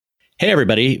Hey,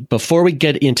 everybody. Before we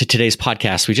get into today's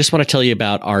podcast, we just want to tell you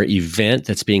about our event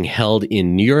that's being held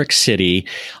in New York City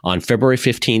on February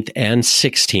 15th and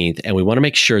 16th. And we want to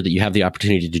make sure that you have the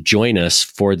opportunity to join us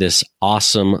for this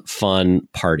awesome, fun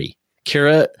party.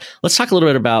 Kira, let's talk a little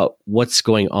bit about what's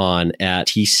going on at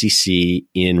TCC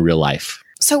in real life.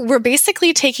 So we're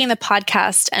basically taking the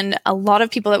podcast and a lot of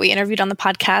people that we interviewed on the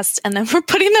podcast, and then we're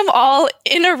putting them all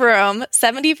in a room,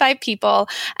 75 people,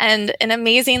 and an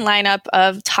amazing lineup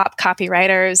of top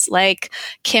copywriters like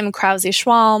Kim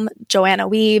Krause-Schwalm, Joanna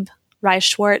Wiebe, Rye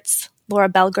Schwartz, Laura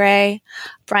Belgray,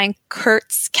 Brian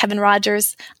Kurtz, Kevin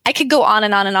Rogers. I could go on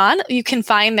and on and on. You can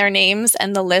find their names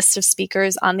and the list of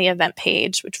speakers on the event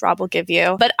page, which Rob will give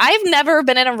you. But I've never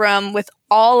been in a room with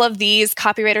all of these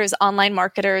copywriters, online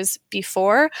marketers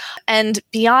before. And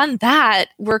beyond that,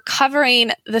 we're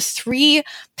covering the 3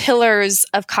 pillars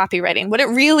of copywriting, what it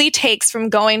really takes from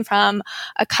going from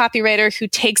a copywriter who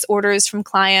takes orders from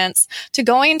clients to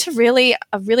going to really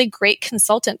a really great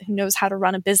consultant who knows how to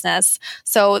run a business.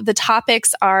 So the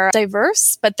topics are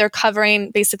diverse, but they're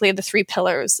covering basically the 3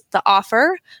 pillars: the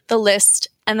offer, the list,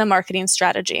 and the marketing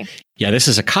strategy. Yeah, this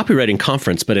is a copywriting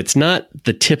conference, but it's not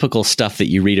the typical stuff that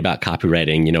you read about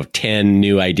copywriting, 10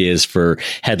 new ideas for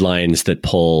headlines that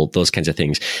pull, those kinds of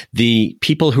things. The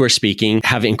people who are speaking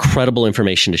have incredible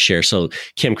information to share. So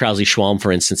Kim Krause-Schwalm,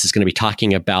 for instance, is going to be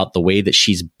talking about the way that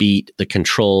she's beat the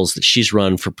controls that she's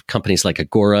run for companies like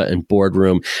Agora and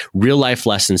Boardroom, real life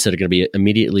lessons that are going to be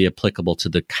immediately applicable to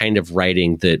the kind of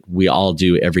writing that we all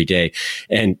do every day.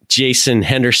 And Jason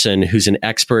Henderson, who's an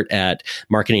expert at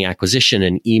marketing acquisition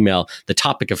and email, the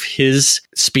topic of his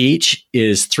speech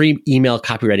is 3 email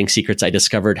copywriting secrets I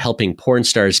discovered helping porn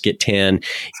stars get tan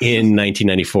in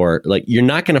 1994. Like, you're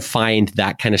not going to find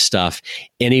that kind of stuff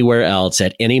anywhere else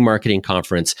at any marketing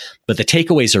conference, but the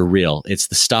takeaways are real. It's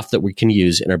the stuff that we can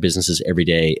use in our businesses every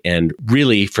day. And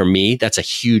really, for me, that's a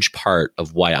huge part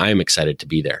of why I'm excited to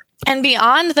be there. And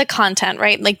beyond the content,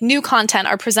 right? Like new content,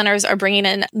 our presenters are bringing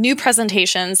in new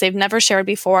presentations they've never shared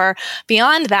before.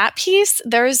 Beyond that piece,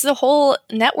 there's the whole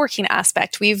networking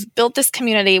aspect. We've built this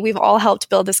community. We've all helped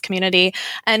build this community.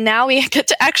 And now we get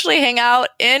to actually hang out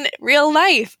in real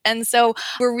life. And so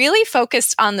we're really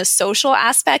focused on the social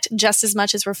aspect just as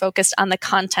much as we're focused on the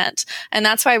content. And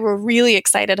that's why we're really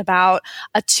excited about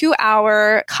a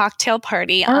 2-hour cocktail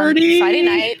party on Friday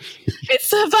night.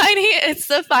 It's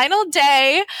the final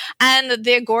day. And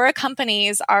the Agora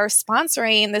companies are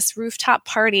sponsoring this rooftop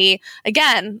party.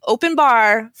 Again, open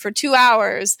bar for 2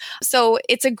 hours. So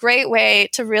it's a great way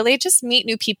to really just meet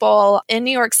new people in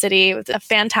New York City with a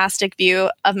fantastic view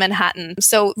of Manhattan.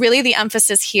 So really the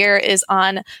emphasis here is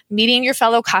on meeting your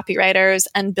fellow copywriters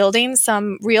and building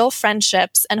some real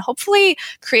friendships and hopefully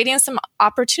creating some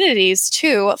opportunities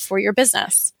too for your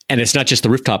business. And it's not just the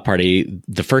rooftop party.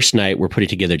 The first night, we're putting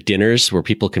together dinners where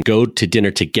people can go to dinner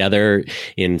together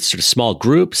in sort of small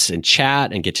groups and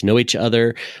chat and get to know each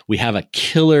other. We have a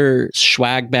killer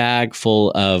swag bag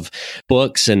full of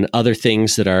books and other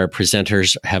things that our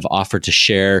presenters have offered to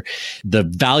share. The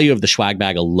value of the swag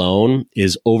bag alone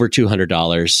is over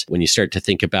 $200 when you start to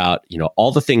think about,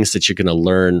 all the things that you're going to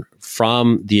learn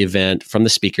from the event, from the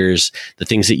speakers, the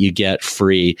things that you get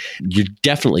free. You're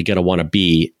definitely going to want to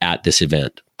be at this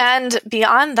event. And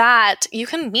beyond that, you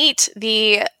can meet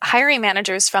the hiring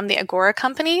managers from the Agora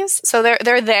companies. So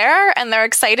they're there and they're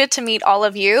excited to meet all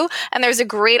of you. And there's a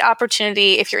great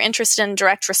opportunity if you're interested in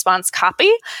direct response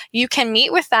copy. You can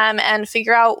meet with them and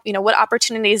figure out, what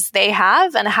opportunities they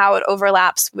have and how it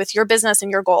overlaps with your business and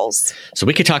your goals. So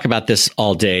we could talk about this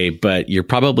all day, but you're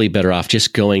probably better off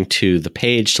just going to the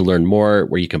page to learn more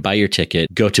where you can buy your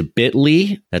ticket. Go to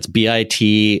bit.ly, that's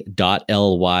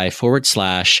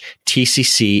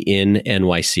bit.ly/TCC in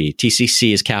NYC.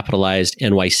 TCC is capitalized,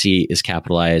 NYC is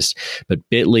capitalized, but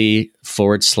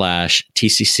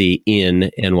bit.ly/TCC in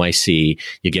NYC.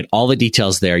 You get all the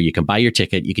details there. You can buy your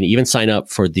ticket. You can even sign up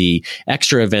for the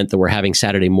extra event that we're having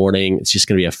Saturday morning. It's just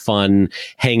going to be a fun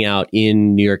hangout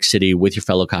in New York City with your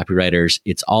fellow copywriters.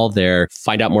 It's all there.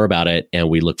 Find out more about it. And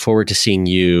we look forward to seeing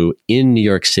you in New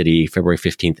York City, February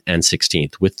 15th and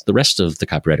 16th with the rest of the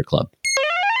Copywriter Club.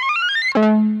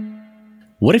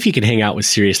 What if you could hang out with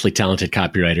seriously talented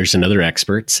copywriters and other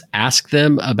experts, ask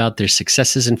them about their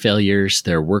successes and failures,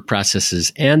 their work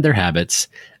processes, and their habits,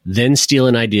 then steal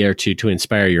an idea or two to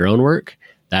inspire your own work?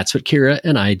 That's what Kira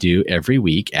and I do every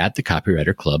week at the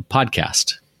Copywriter Club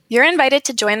podcast. You're invited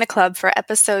to join the club for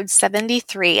episode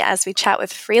 73 as we chat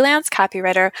with freelance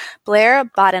copywriter Blair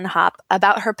Badenhop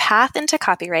about her path into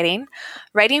copywriting,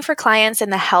 writing for clients in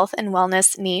the health and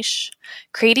wellness niche,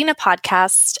 creating a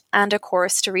podcast and a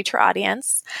course to reach her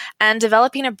audience, and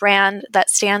developing a brand that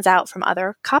stands out from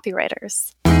other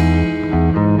copywriters.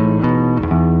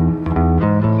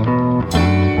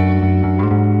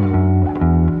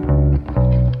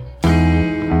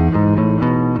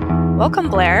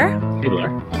 Welcome, Blair. Hey,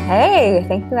 Blair. Hey,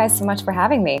 thank you guys so much for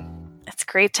having me. It's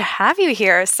great to have you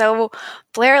here. So,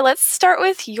 Blair, let's start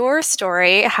with your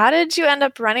story. How did you end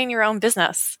up running your own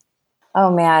business? Oh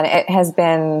man, it has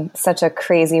been such a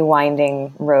crazy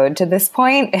winding road to this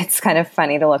point. It's kind of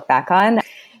funny to look back on.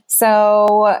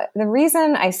 So the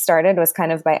reason I started was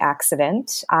kind of by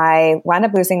accident. I wound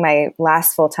up losing my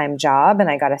last full-time job and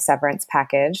I got a severance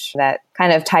package that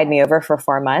kind of tied me over for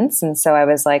 4 months. And so I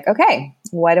was like, okay,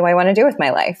 what do I want to do with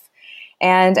my life?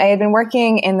 And I had been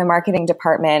working in the marketing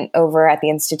department over at the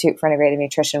Institute for Integrative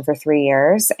Nutrition for 3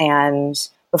 years. And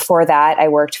before that, I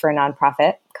worked for a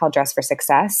nonprofit called Dress for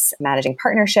Success, managing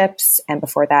partnerships. And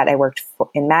before that, I worked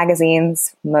in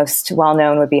magazines. Most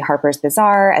well-known would be Harper's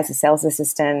Bazaar as a sales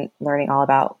assistant, learning all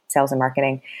about sales and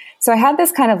marketing. So I had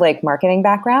this kind of like marketing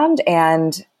background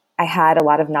and I had a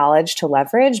lot of knowledge to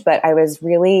leverage, but I was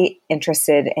really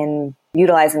interested in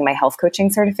utilizing my health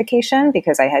coaching certification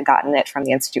because I had gotten it from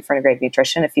the Institute for Integrative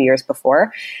Nutrition a few years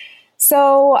before.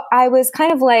 So I was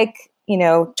kind of like,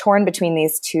 torn between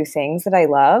these two things that I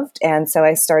loved. And so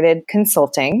I started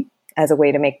consulting as a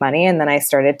way to make money. And then I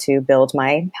started to build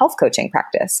my health coaching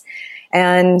practice.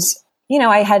 And,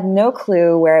 I had no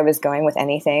clue where I was going with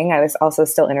anything. I was also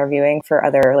still interviewing for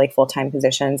other like full-time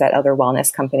positions at other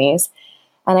wellness companies.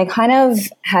 And I kind of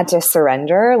had to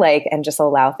surrender, and just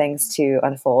allow things to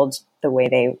unfold the way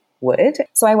they would.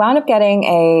 So I wound up getting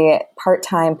a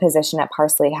part-time position at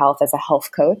Parsley Health as a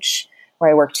health coach, where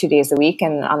I worked 2 days a week.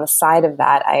 And on the side of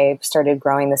that, I started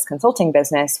growing this consulting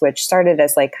business, which started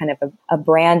as like kind of a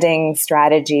branding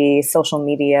strategy, social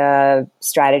media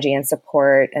strategy and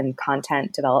support and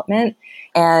content development.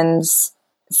 And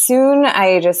soon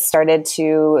I just started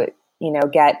to,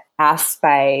 get asked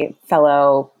by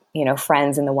fellow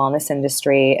friends in the wellness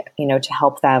industry, to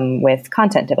help them with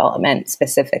content development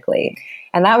specifically.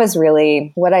 And that was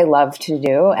really what I love to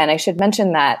do. And I should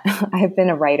mention that I've been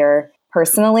a writer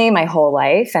personally my whole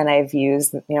life, and I've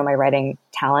used, my writing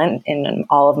talent in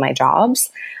all of my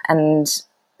jobs. And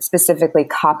specifically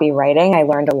copywriting, I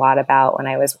learned a lot about when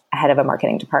I was head of a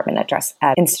marketing department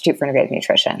at Institute for Integrative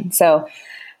Nutrition. So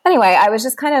anyway, I was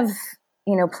just kind of,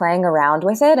 playing around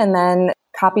with it. And then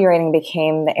copywriting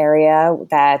became the area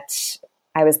that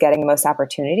I was getting the most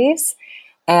opportunities.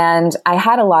 And I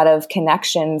had a lot of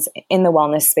connections in the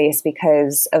wellness space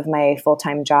because of my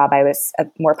full-time job. I was a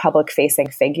more public-facing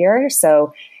figure.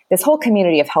 So this whole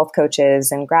community of health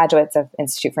coaches and graduates of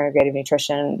Institute for Integrative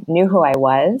Nutrition knew who I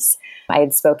was. I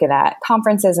had spoken at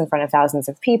conferences in front of thousands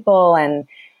of people. And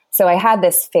so I had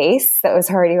this face that was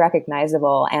already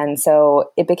recognizable. And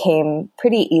so it became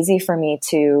pretty easy for me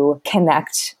to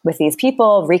connect with these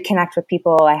people, reconnect with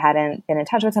people I hadn't been in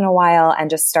touch with in a while, and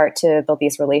just start to build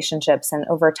these relationships. And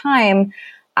over time,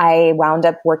 I wound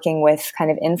up working with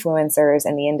kind of influencers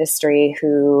in the industry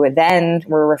who then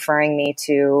were referring me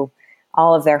to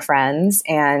all of their friends.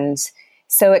 And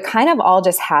so it kind of all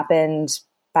just happened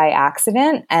by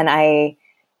accident. And I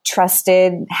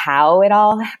trusted how it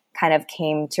all kind of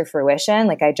came to fruition.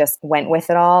 Like I just went with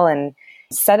it all. And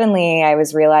suddenly I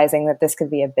was realizing that this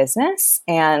could be a business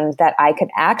and that I could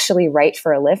actually write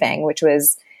for a living, which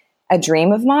was a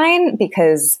dream of mine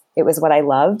because it was what I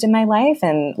loved in my life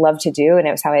and loved to do. And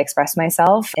it was how I expressed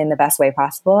myself in the best way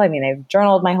possible. I mean, I've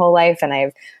journaled my whole life and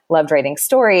I've loved writing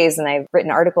stories and I've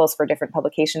written articles for different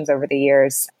publications over the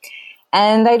years.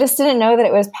 And I just didn't know that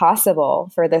it was possible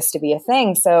for this to be a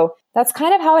thing. So that's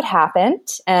kind of how it happened.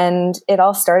 And it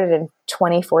all started in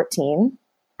 2014.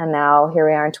 And now here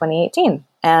we are in 2018.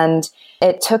 And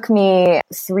it took me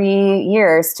 3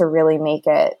 years to really make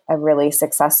it a really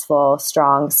successful,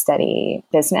 strong, steady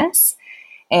business.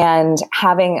 And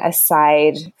having a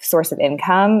side source of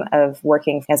income of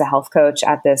working as a health coach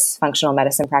at this functional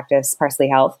medicine practice, Parsley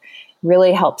Health,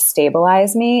 really helped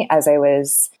stabilize me as I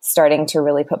was starting to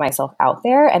really put myself out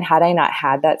there. And had I not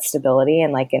had that stability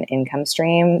and like an income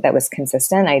stream that was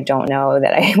consistent, I don't know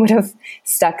that I would have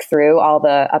stuck through all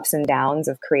the ups and downs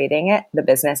of creating it, the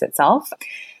business itself.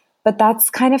 But that's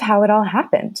kind of how it all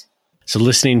happened. So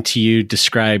listening to you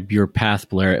describe your path,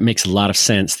 Blair, it makes a lot of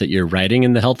sense that you're writing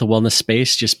in the health and wellness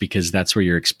space just because that's where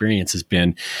your experience has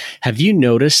been. Have you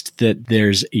noticed that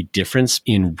there's a difference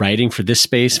in writing for this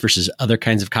space versus other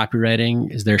kinds of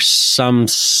copywriting? Is there some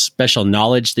special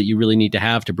knowledge that you really need to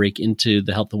have to break into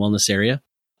the health and wellness area?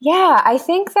 Yeah, I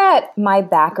think that my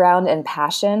background and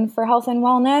passion for health and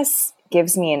wellness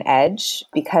gives me an edge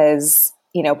because,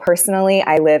 personally,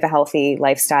 I live a healthy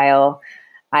lifestyle.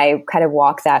 I kind of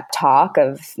walk that talk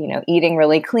of, eating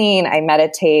really clean. I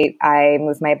meditate. I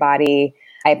move my body.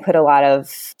 I put a lot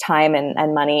of time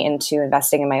and money into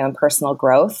investing in my own personal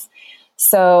growth.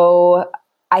 So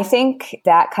I think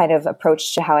that kind of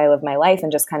approach to how I live my life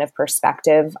and just kind of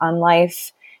perspective on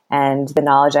life and the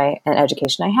knowledge and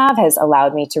education I have has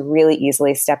allowed me to really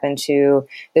easily step into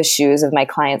the shoes of my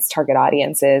clients' target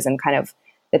audiences and kind of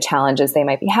the challenges they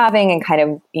might be having and kind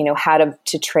of, how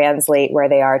to translate where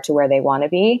they are to where they want to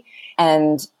be.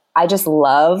 And I just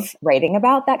love writing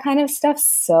about that kind of stuff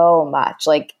so much.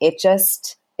 Like it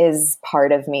just is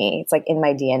part of me. It's like in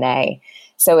my DNA.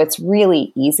 So it's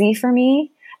really easy for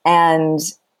me. And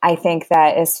I think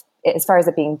that as far as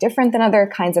it being different than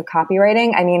other kinds of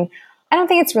copywriting, I mean, I don't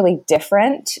think it's really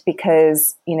different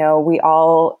because, we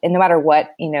all, and no matter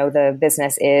what, the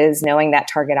business is, knowing that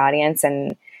target audience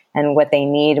and what they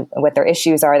need, what their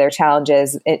issues are, their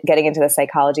challenges, getting into the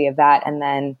psychology of that, and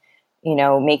then,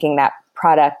 making that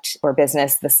product or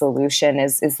business the solution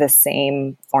is the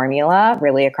same formula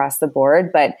really across the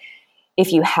board. But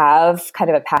if you have kind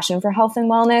of a passion for health and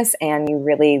wellness and you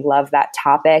really love that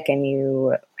topic and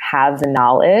you have the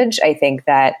knowledge, I think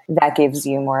that gives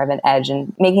you more of an edge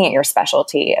in making it your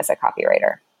specialty as a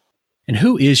copywriter. And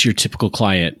who is your typical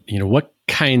client? What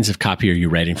kinds of copy are you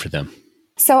writing for them?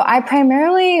 So I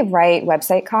primarily write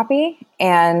website copy,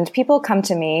 and people come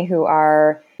to me who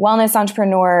are wellness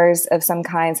entrepreneurs of some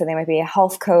kind. So they might be a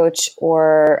health coach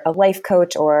or a life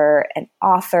coach or an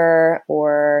author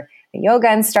or a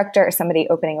yoga instructor or somebody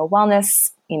opening a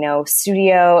wellness,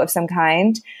 studio of some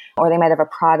kind. Or they might have a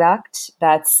product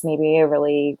that's maybe a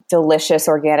really delicious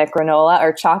organic granola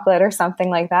or chocolate or something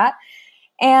like that.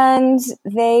 And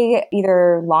they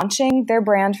either launching their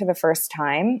brand for the first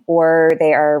time or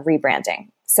they are rebranding.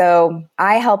 So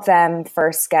I help them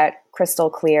first get crystal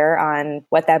clear on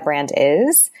what that brand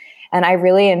is. And I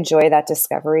really enjoy that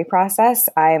discovery process.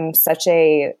 I'm such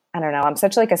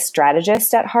like a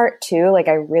strategist at heart too. Like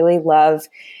I really love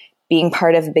being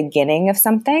part of the beginning of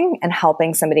something and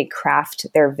helping somebody craft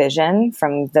their vision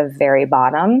from the very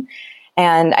bottom.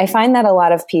 And I find that a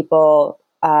lot of people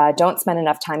don't spend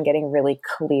enough time getting really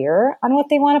clear on what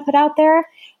they want to put out there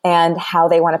and how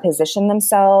they want to position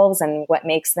themselves and what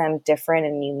makes them different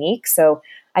and unique. So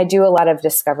I do a lot of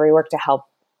discovery work to help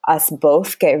us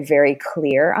both get very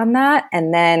clear on that.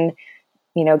 And then,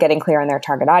 getting clear on their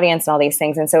target audience and all these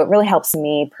things. And so it really helps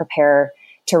me prepare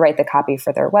to write the copy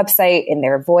for their website in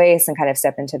their voice and kind of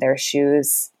step into their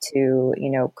shoes to,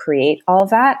 create all of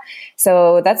that.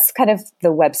 So that's kind of the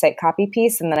website copy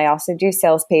piece. And then I also do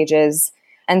sales pages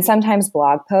and sometimes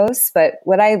blog posts. But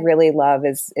what I really love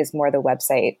is more the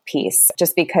website piece,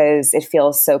 just because it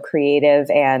feels so creative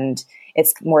and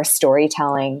it's more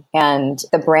storytelling, and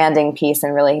the branding piece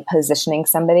and really positioning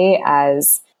somebody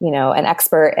as, an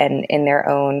expert and in their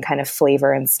own kind of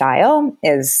flavor and style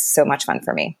is so much fun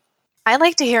for me. I'd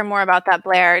like to hear more about that,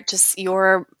 Blair, just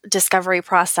your discovery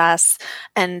process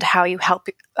and how you help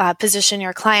position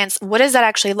your clients. What does that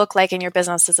actually look like in your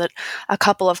business? Is it a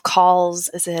couple of calls?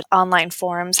 Is it online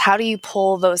forums? How do you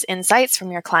pull those insights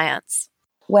from your clients?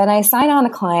 When I sign on a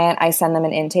client, I send them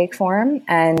an intake form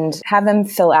and have them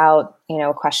fill out,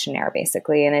 a questionnaire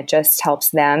basically. And it just helps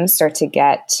them start to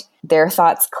get their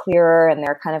thoughts clearer and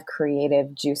their kind of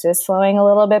creative juices flowing a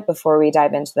little bit before we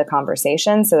dive into the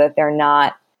conversation, so that they're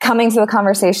not coming to the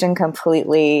conversation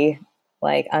completely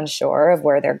unsure of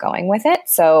where they're going with it.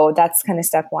 So that's kind of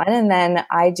step one. And then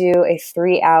I do a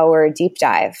 3-hour deep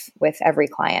dive with every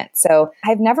client. So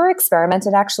I've never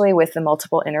experimented actually with the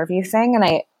multiple interview thing.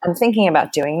 And I'm thinking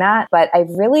about doing that, but I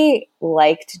really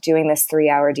liked doing this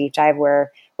 3-hour deep dive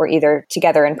where we're either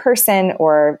together in person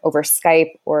or over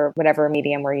Skype or whatever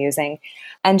medium we're using,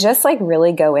 and just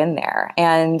really go in there.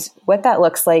 And what that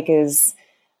looks like is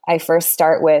I first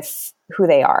start with who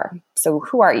they are. So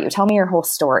who are you? Tell me your whole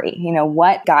story.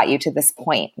 What got you to this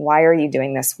point? Why are you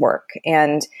doing this work?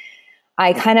 And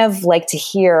I kind of like to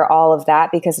hear all of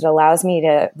that because it allows me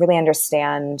to really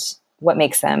understand what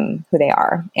makes them who they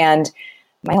are. And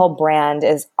my whole brand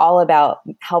is all about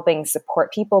helping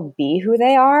support people be who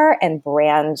they are and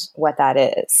brand what that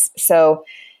is. So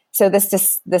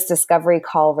this discovery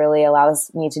call really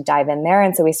allows me to dive in there.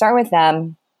 And so we start with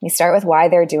them. We start with why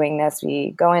they're doing this.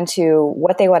 We go into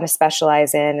what they want to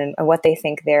specialize in and what they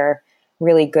think they're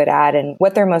really good at and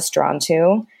what they're most drawn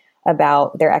to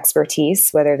about their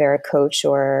expertise, whether they're a coach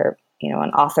or, an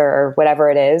author or whatever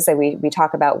it is. And we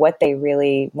talk about what they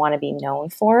really want to be known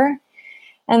for.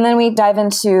 And then we dive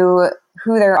into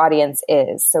who their audience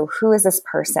is. So who is this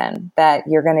person that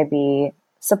you're going to be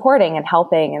supporting and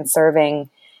helping and serving?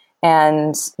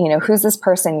 And, who's this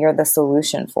person you're the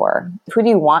solution for? Who do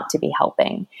you want to be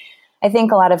helping? I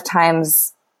think a lot of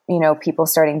times, people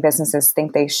starting businesses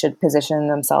think they should position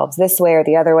themselves this way or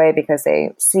the other way because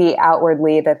they see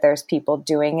outwardly that there's people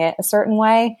doing it a certain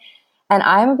way. And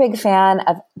I'm a big fan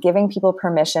of giving people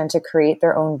permission to create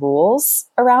their own rules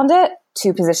around it,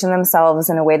 to position themselves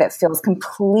in a way that feels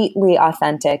completely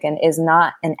authentic and is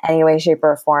not in any way, shape,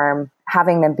 or form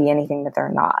having them be anything that they're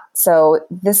not. So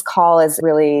this call is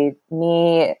really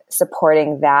me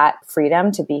supporting that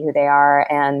freedom to be who they are,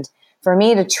 and for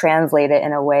me to translate it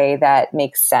in a way that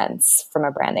makes sense from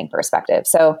a branding perspective.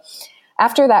 So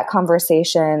after that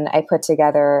conversation, I put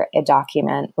together a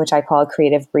document, which I call a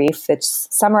creative brief, which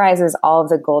summarizes all of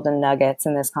the golden nuggets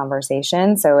in this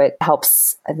conversation. So it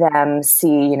helps them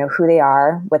see, who they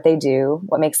are, what they do,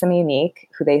 what makes them unique,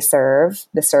 who they serve,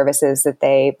 the services that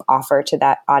they offer to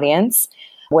that audience,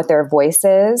 what their voice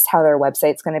is, how their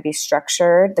website's going to be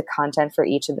structured, the content for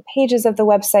each of the pages of the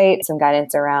website, some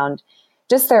guidance around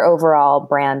just their overall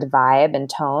brand vibe and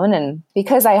tone. And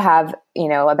because I have,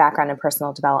 a background in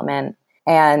personal development,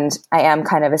 and I am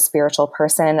kind of a spiritual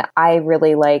person, I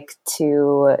really like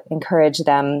to encourage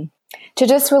them to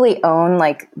just really own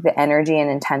like the energy and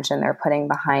intention they're putting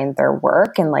behind their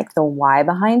work and like the why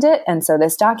behind it. And so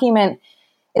this document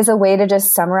is a way to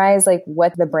just summarize like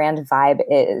what the brand vibe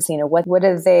is, what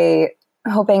are they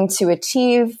hoping to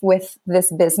achieve with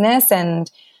this business,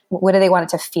 and what do they want it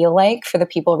to feel like for the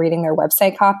people reading their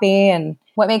website copy, and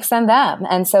what makes them them.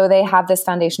 And so they have this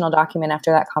foundational document after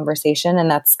that conversation,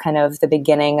 and that's kind of the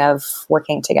beginning of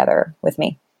working together with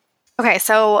me. Okay,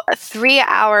 so a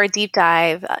 3-hour deep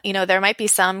dive, there might be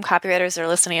some copywriters that are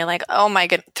listening and like, oh my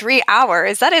goodness, 3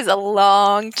 hours, that is a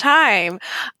long time.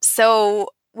 So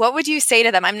what would you say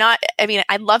to them?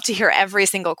 I'd love to hear every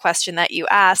single question that you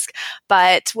ask,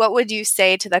 but what would you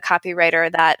say to the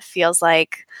copywriter that feels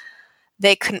like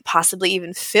they couldn't possibly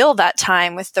even fill that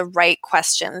time with the right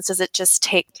questions? Does it just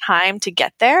take time to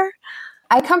get there?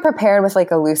 I come prepared with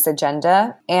like a loose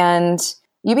agenda, and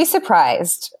you'd be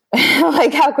surprised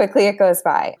like how quickly it goes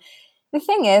by. The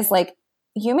thing is, like,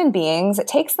 human beings, it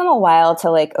takes them a while to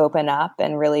like open up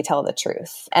and really tell the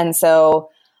truth. And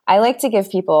so I like to give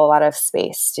people a lot of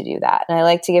space to do that. And I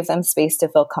like to give them space to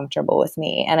feel comfortable with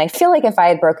me. And I feel like if I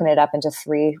had broken it up into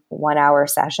 3 one-hour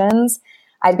sessions,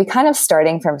 I'd be kind of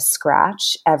starting from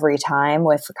scratch every time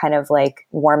with kind of like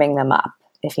warming them up,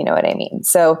 if you know what I mean.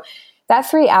 So that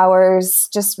 3 hours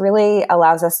just really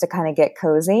allows us to kind of get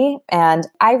cozy. And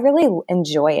I really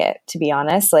enjoy it, to be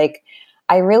honest. Like,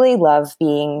 I really love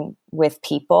being with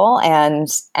people and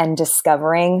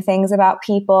discovering things about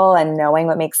people and knowing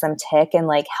what makes them tick and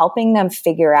like helping them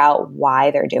figure out why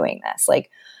they're doing this.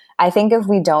 Like, I think if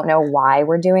we don't know why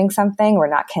we're doing something, we're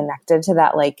not connected to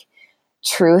that like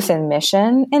truth and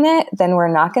mission in it, then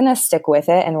we're not going to stick with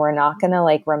it, and we're not going to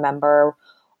like remember,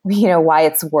 why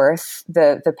it's worth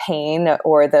the pain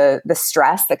or the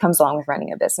stress that comes along with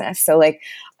running a business. So like,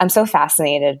 I'm so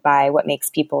fascinated by what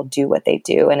makes people do what they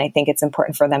do, and I think it's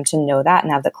important for them to know that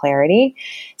and have the clarity.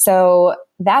 So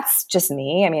that's just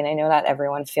me. I mean, I know not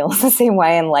everyone feels the same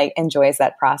way and like enjoys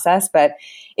that process, but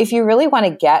if you really want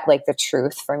to get like the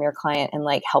truth from your client and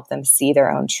like help them see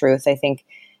their own truth, I think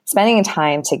spending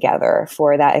time together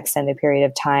for that extended period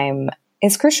of time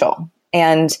is crucial.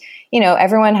 And,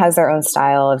 everyone has their own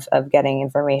style of getting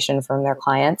information from their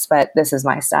clients, but this is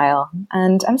my style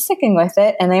and I'm sticking with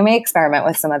it. And I may experiment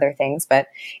with some other things, but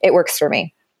it works for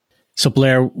me. So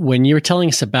Blair, when you were telling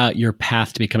us about your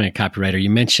path to becoming a copywriter, you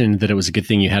mentioned that it was a good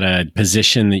thing you had a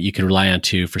position that you could rely on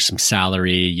for some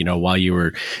salary, while you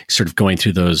were sort of going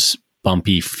through those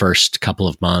bumpy first couple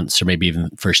of months or maybe even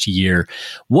first year.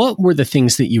 What were the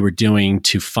things that you were doing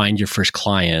to find your first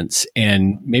clients?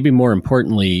 And maybe more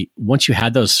importantly, once you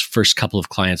had those first couple of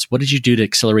clients, what did you do to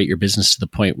accelerate your business to the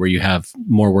point where you have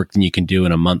more work than you can do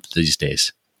in a month these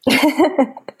days?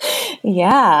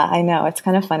 Yeah, I know. It's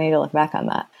kind of funny to look back on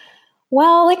that.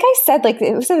 Well, like I said, like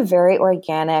it was a very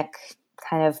organic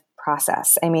kind of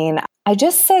process. I mean, I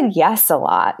just said yes a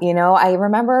lot. I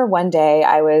remember one day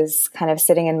I was kind of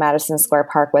sitting in Madison Square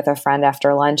Park with a friend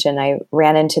after lunch, and I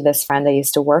ran into this friend I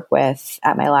used to work with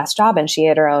at my last job, and she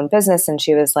had her own business, and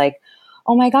she was like,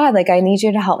 oh my God, like I need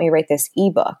you to help me write this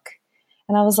ebook.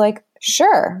 And I was like,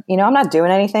 sure, I'm not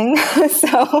doing anything.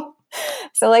 So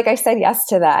like I said yes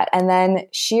to that. And then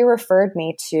she referred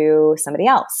me to somebody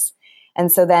else.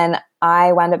 And so then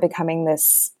I wound up becoming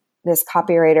this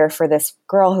copywriter for this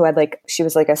girl who had she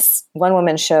was like a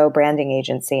one-woman show branding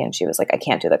agency. And she was like, I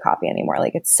can't do the copy anymore.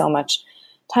 Like, it's so much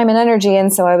time and energy.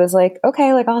 And so I was like,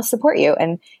 okay, like I'll support you.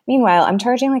 And meanwhile, I'm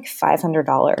charging like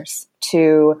 $500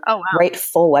 to write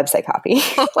full website copy.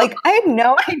 Like, I had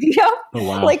no idea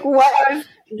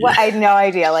I had no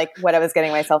idea like what I was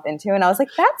getting myself into. And I was like,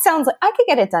 that sounds like I could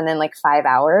get it done in like 5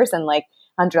 hours and like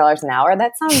 $100 an hour.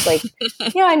 That sounds like,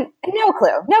 no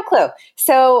clue.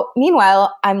 So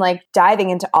meanwhile, I'm like diving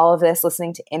into all of this,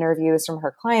 listening to interviews from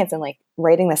her clients and like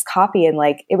writing this copy. And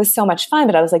like, it was so much fun,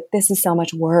 but I was like, this is so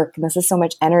much work. And this is so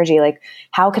much energy. Like,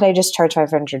 how could I just charge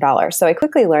 $500? So I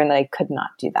quickly learned that I could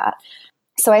not do that.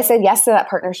 So I said yes to that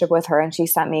partnership with her, and she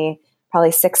sent me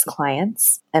probably 6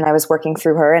 clients, and I was working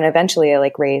through her. And eventually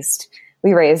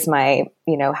we raised my,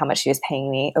 how much she was paying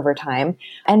me over time.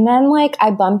 And then like I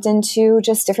bumped into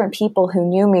just different people who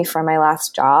knew me from my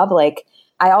last job. Like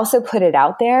I also put it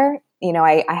out there,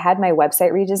 I had my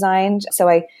website redesigned. So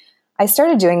I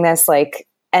started doing this like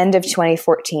end of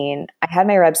 2014. I had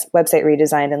my website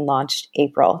redesigned and launched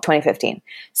April 2015.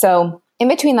 So in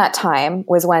between that time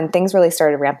was when things really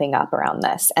started ramping up around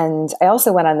this. And I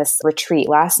also went on this retreat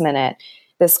last minute.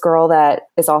 This girl that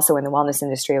is also in the wellness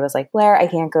industry was like, Blair, I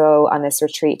can't go on this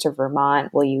retreat to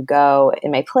Vermont. Will you go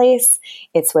in my place?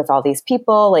 It's with all these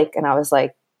people. Like, and I was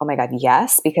like, oh my God,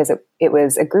 yes, because it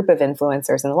was a group of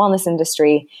influencers in the wellness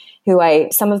industry who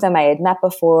some of them I had met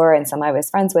before and some I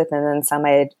was friends with, and then some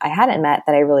I hadn't met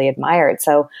that I really admired.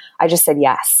 So I just said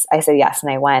yes. I said yes,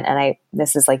 and I went. And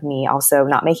this is like me also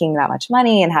not making that much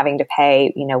money and having to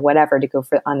pay, whatever to go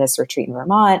on this retreat in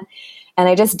Vermont. And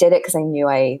I just did it because I knew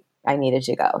I needed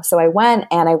to go. So I went,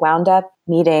 and I wound up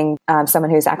meeting someone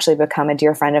who's actually become a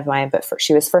dear friend of mine, but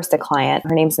she was first a client.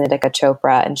 Her name's Nitika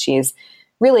Chopra, and she's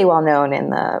really well known in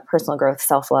the personal growth,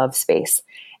 self-love space.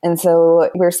 And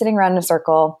so we were sitting around in a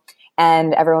circle,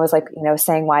 and everyone was like,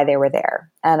 saying why they were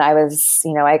there. And I was,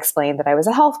 I explained that I was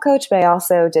a health coach, but I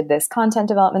also did this content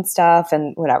development stuff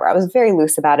and whatever. I was very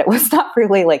loose about it. Was not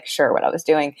really like sure what I was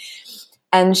doing.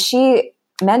 And she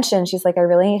mentioned, she's like, I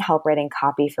really need help writing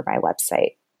copy for my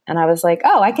website. And I was like,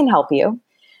 oh, I can help you.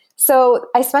 So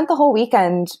I spent the whole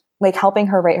weekend like helping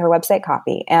her write her website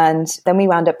copy. And then we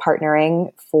wound up partnering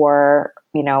for,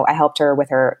 I helped her with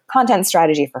her content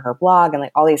strategy for her blog and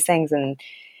like all these things.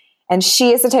 And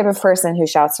she is the type of person who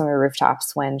shouts from the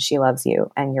rooftops when she loves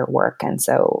you and your work. And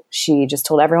so she just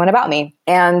told everyone about me.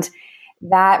 And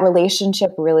that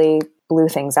relationship really blew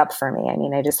things up for me. I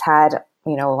mean, I just had, a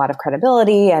lot of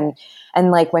credibility. And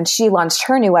like when she launched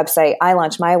her new website, I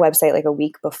launched my website like a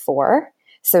week before.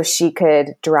 So she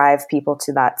could drive people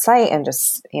to that site and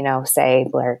just, say,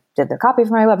 Blair did the copy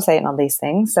for my website and all these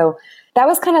things. So that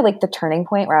was kind of like the turning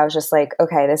point where I was just like,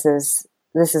 okay, this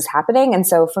is happening. And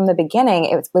so from the beginning,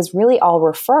 it was really all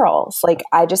referrals. Like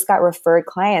I just got referred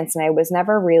clients, and I was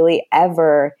never really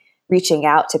ever reaching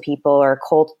out to people or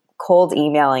cold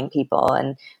emailing people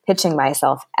and pitching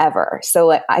myself ever.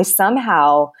 So I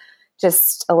somehow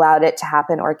just allowed it to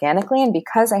happen organically. And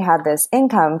because I had this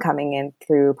income coming in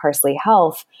through Parsley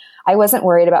Health, I wasn't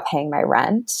worried about paying my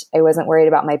rent. I wasn't worried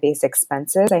about my base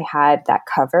expenses. I had that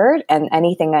covered. And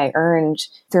anything I earned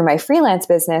through my freelance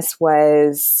business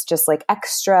was just like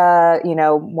extra,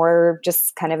 more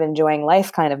just kind of enjoying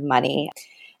life kind of money.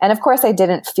 And of course, I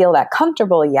didn't feel that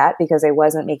comfortable yet because I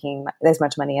wasn't making as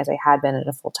much money as I had been at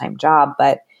a full-time job.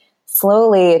 But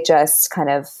slowly it just kind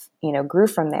of, grew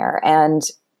from there. And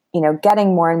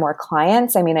getting more and more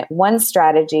clients. I mean, one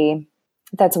strategy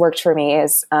that's worked for me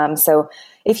is, so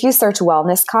if you search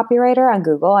wellness copywriter on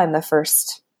Google, I'm the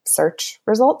first search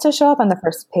result to show up on the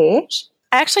first page.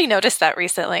 I actually noticed that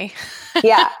recently.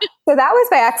 Yeah. So that was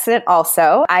by accident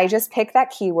also. I just picked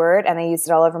that keyword and I used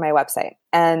it all over my website.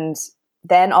 And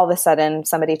then all of a sudden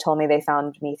somebody told me they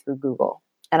found me through Google.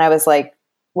 And I was like,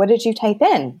 what did you type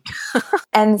in?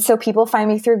 And so people find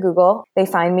me through Google. They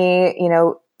find me,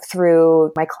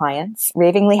 through my clients,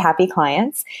 ravingly happy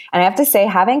clients. And I have to say,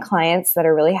 having clients that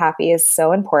are really happy is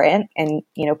so important. And,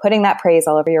 putting that praise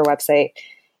all over your website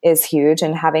is huge.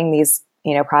 And having these,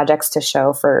 projects to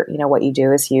show for, what you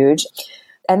do is huge.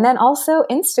 And then also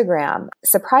Instagram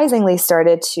surprisingly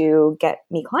started to get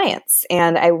me clients.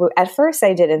 And at first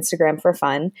I did Instagram for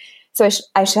fun. So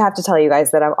I should have to tell you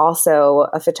guys that I'm also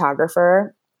a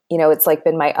photographer. It's like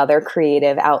been my other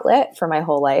creative outlet for my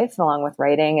whole life, along with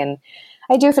writing. And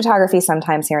I do photography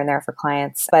sometimes here and there for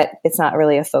clients, but it's not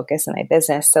really a focus in my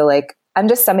business. So like, I'm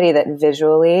just somebody that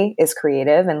visually is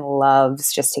creative and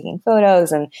loves just taking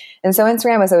photos. And so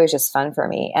Instagram was always just fun for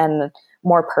me and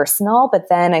more personal. But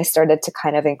then I started to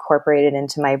kind of incorporate it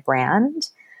into my brand.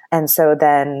 And so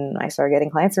then I started getting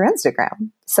clients through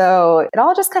Instagram. So it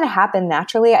all just kind of happened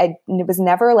naturally. It was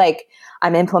never like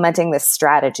I'm implementing this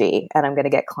strategy and I'm going to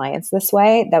get clients this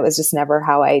way. That was just never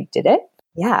how I did it.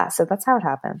 Yeah, so that's how it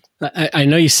happened. I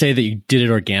know you say that you did it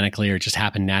organically or it just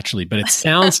happened naturally, but it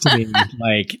sounds to me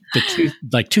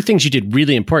like two things you did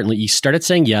really importantly. You started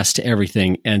saying yes to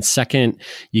everything, and second,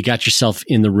 you got yourself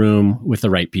in the room with the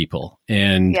right people.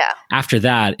 And after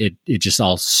that, it just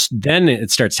then it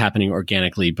starts happening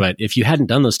organically. But if you hadn't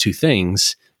done those two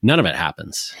things, none of it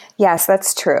happens. Yes,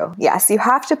 that's true. Yes, you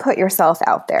have to put yourself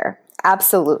out there.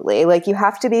 Absolutely. Like you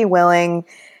have to be willing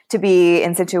to be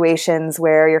in situations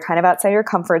where you're kind of outside your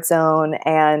comfort zone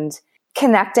and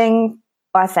connecting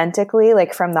authentically,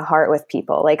 like from the heart with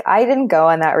people. Like I didn't go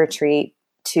on that retreat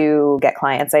to get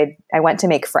clients. I went to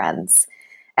make friends,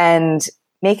 and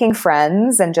making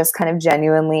friends and just kind of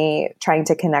genuinely trying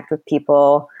to connect with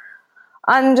people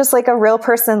on just like a real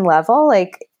person level,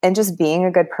 like, and just being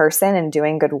a good person and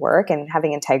doing good work and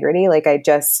having integrity. Like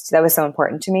that was so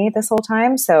important to me this whole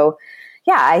time. So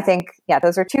yeah, I think,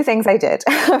 those are two things I did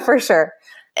for sure.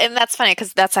 And that's funny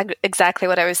because that's exactly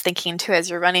what I was thinking too as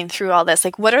you're running through all this.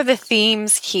 Like, what are the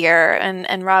themes here?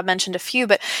 And Rob mentioned a few,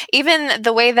 but even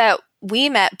the way that we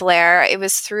met Blair, it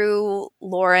was through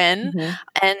Lauren,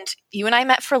 and you and I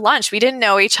met for lunch. We didn't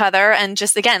know each other, and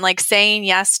just again, like saying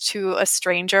yes to a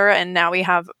stranger, and now we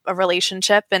have a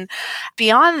relationship. And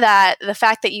beyond that, the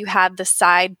fact that you had the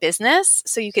side business,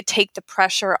 so you could take the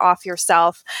pressure off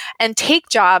yourself and take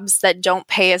jobs that don't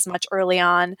pay as much early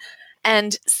on,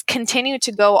 and continue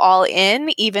to go all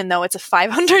in, even though it's a $500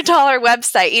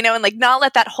 website, and like not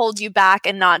let that hold you back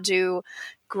and not do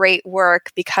great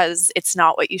work because it's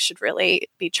not what you should really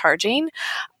be charging.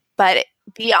 But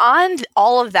beyond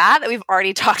all of that we've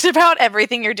already talked about,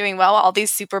 everything you're doing well, all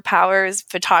these superpowers,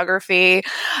 photography,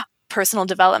 personal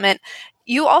development,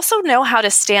 you also know how to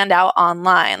stand out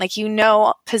online. Like,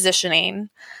 positioning.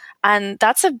 And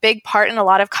that's a big part, and a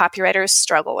lot of copywriters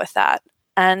struggle with that.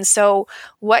 And so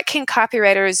what can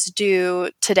copywriters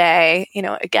do today?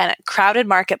 Again, a crowded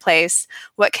marketplace,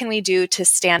 what can we do to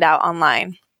stand out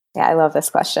online? Yeah, I love this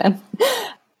question.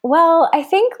 Well, I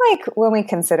think like when we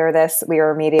consider this, we are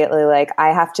immediately like, I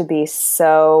have to be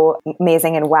so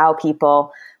amazing and wow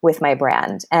people with my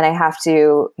brand, and I have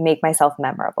to make myself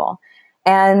memorable.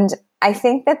 And I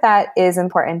think that is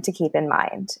important to keep in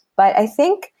mind. But I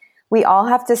think we all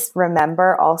have to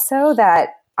remember also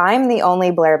that I'm the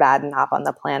only Blair Badenhop on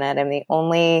the planet. I'm the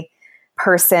only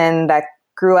person that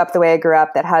grew up the way I grew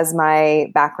up, that has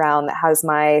my background, that has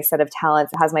my set of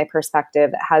talents, that has my perspective,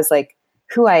 that has like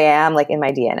who I am, like in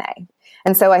my DNA.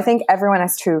 And so I think everyone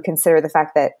has to consider the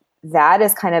fact that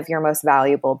is kind of your most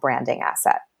valuable branding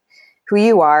asset. Who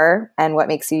you are and what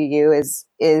makes you you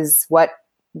is what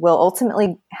will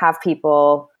ultimately have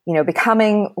people,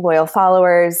 becoming loyal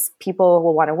followers. People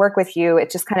will want to work with you. It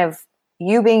just kind of,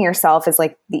 you being yourself is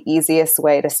like the easiest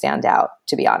way to stand out,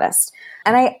 to be honest.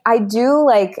 And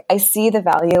I see the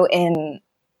value in,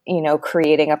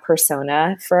 creating a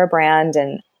persona for a brand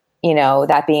and,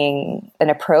 that being an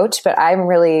approach, but I'm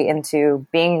really into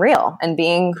being real and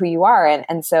being who you are.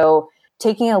 And so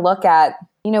taking a look at,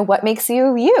 what makes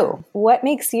you you? What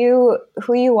makes you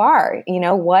who you are?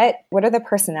 What are the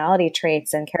personality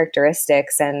traits and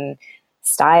characteristics and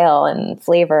style and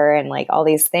flavor and like all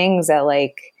these things that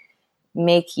like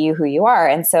make you who you are?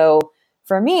 And so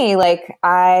for me, like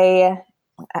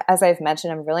as I've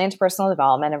mentioned, I'm really into personal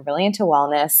development. I'm really into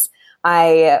wellness.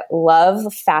 I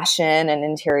love fashion and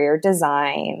interior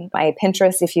design. My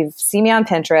Pinterest, if you've seen me on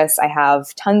Pinterest, I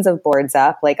have tons of boards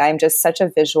up. Like I'm just such a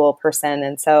visual person.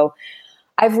 And so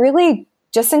I've really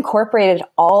just incorporated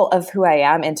all of who I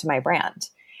am into my brand.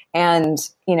 And,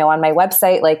 on my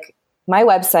website, like my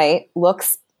website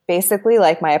looks basically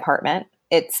like my apartment.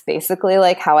 It's basically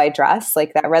like how I dress,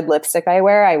 like that red lipstick I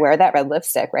wear that red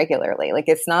lipstick regularly. Like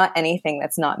it's not anything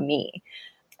that's not me.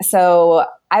 So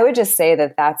I would just say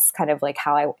that that's kind of like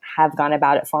how I have gone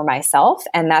about it for myself.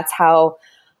 And that's how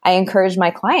I encourage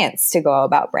my clients to go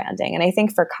about branding. And I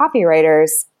think for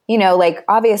copywriters, like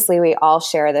obviously we all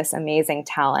share this amazing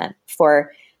talent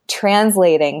for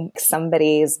translating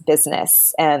somebody's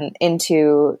business and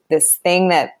into this thing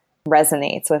that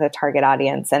resonates with a target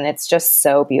audience. And it's just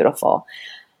so beautiful.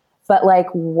 But like,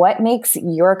 what makes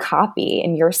your copy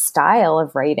and your style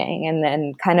of writing and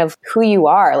then kind of who you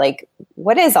are? Like,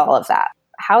 what is all of that?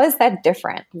 How is that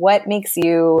different? What makes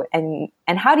you, and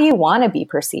how do you want to be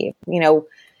perceived?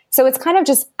 So it's kind of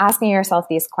just asking yourself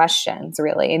these questions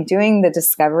really, and doing the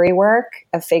discovery work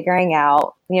of figuring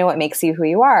out, what makes you who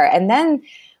you are. And then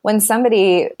when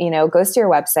somebody, goes to your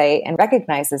website and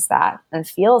recognizes that and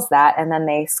feels that, and then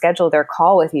they schedule their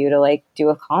call with you to like do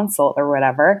a consult or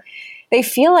whatever, they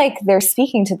feel like they're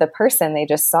speaking to the person they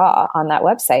just saw on that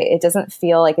website. It doesn't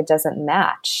feel like it doesn't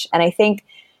match. And I think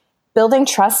building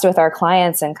trust with our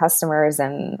clients and customers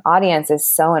and audience is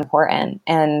so important.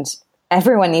 And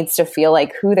everyone needs to feel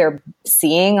like who they're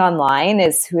seeing online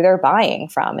is who they're buying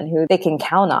from and who they can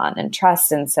count on and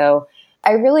trust. And so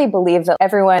I really believe that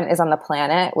everyone is on the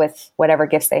planet with whatever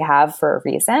gifts they have for a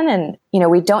reason. And,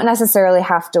 we don't necessarily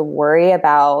have to worry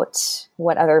about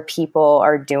what other people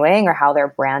are doing or how they're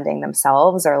branding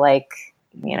themselves or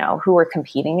who we're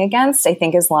competing against. I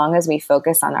think as long as we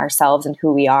focus on ourselves and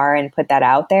who we are and put that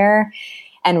out there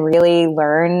and really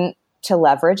learn to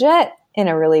leverage it in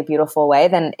a really beautiful way,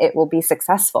 then it will be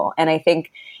successful. And I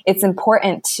think it's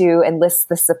important to enlist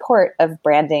the support of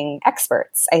branding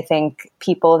experts. I think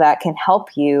people that can help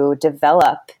you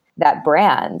develop that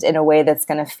brand in a way that's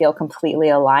going to feel completely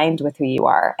aligned with who you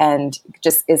are and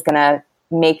just is going to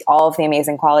make all of the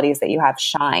amazing qualities that you have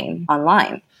shine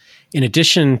online. In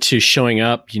addition to showing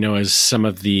up, as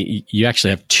you actually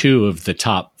have 2 of the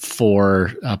top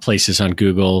 4 places on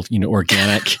Google,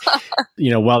 organic,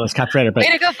 wellness copywriter. But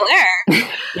way to go, Blair.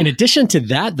 In addition to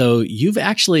that, though, you've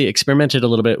actually experimented a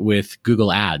little bit with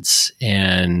Google Ads.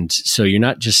 And so you're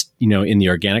not just, in the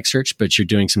organic search, but you're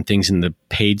doing some things in the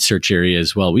paid search area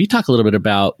as well. Will you talk a little bit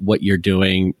about what you're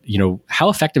doing? How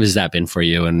effective has that been for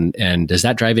you? And does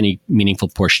that drive any meaningful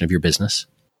portion of your business?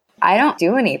 I don't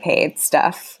do any paid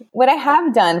stuff. What I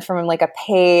have done from a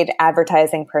paid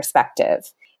advertising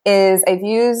perspective is I've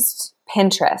used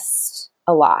Pinterest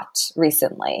a lot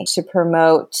recently to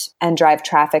promote and drive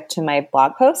traffic to my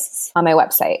blog posts on my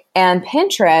website. And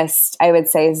Pinterest, I would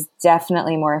say, is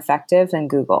definitely more effective than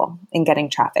Google in getting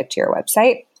traffic to your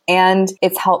website. And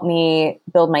it's helped me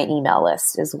build my email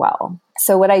list as well.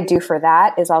 So what I do for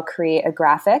that is I'll create a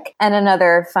graphic. And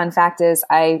another fun fact is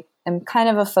I'm kind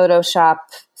of a Photoshop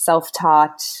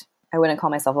self-taught. I wouldn't call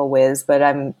myself a whiz, but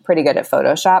I'm pretty good at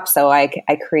Photoshop. So I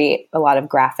create a lot of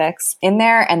graphics in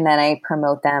there and then I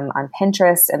promote them on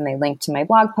Pinterest and they link to my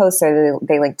blog posts or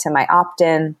they link to my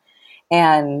opt-in.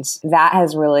 And that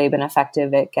has really been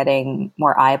effective at getting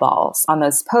more eyeballs on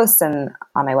those posts and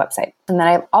on my website. And then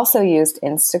I've also used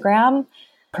Instagram,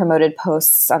 promoted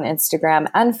posts on Instagram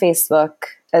and Facebook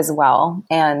as well.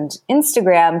 And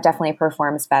Instagram definitely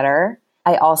performs better.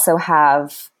 I also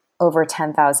have over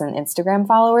 10,000 Instagram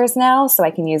followers now, so I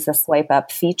can use the swipe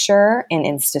up feature in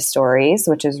Insta Stories,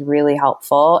 which is really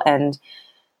helpful. And,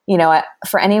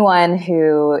 for anyone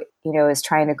who, is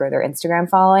trying to grow their Instagram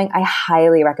following, I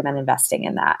highly recommend investing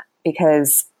in that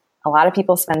because a lot of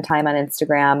people spend time on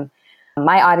Instagram.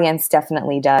 My audience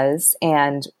definitely does.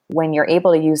 And when you're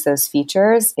able to use those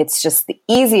features, it's just the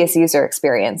easiest user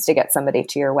experience to get somebody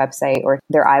to your website or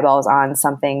their eyeballs on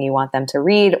something you want them to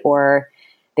read or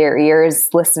their ears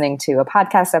listening to a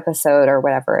podcast episode or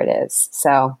whatever it is.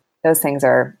 So those things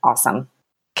are awesome.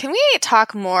 Can we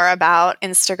talk more about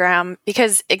Instagram?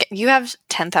 Because you have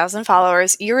 10,000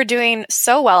 followers. You were doing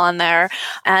so well on there.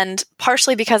 And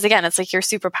partially because, again, it's like your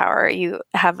superpower. You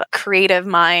have a creative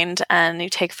mind and you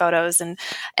take photos and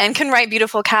can write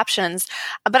beautiful captions.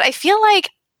 But I feel like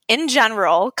in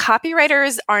general,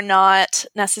 copywriters are not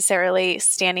necessarily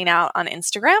standing out on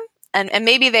Instagram. And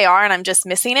maybe they are, and I'm just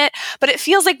missing it. But it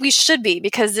feels like we should be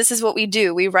because this is what we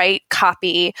do. We write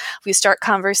copy. We start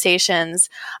conversations.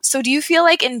 So do you feel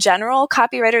like in general,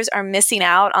 copywriters are missing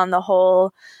out on the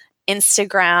whole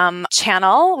Instagram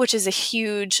channel, which is a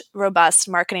huge, robust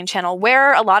marketing channel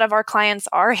where a lot of our clients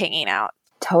are hanging out?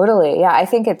 Totally. Yeah, I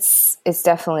think it's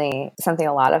definitely something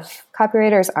a lot of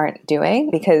copywriters aren't doing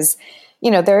because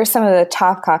there are some of the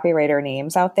top copywriter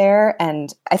names out there.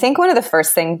 And I think one of the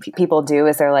first things people do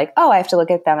is they're like, oh, I have to look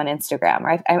at them on Instagram,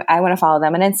 or I want to follow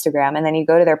them on Instagram. And then you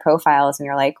go to their profiles and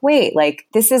you're like, wait,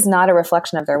 this is not a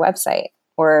reflection of their website.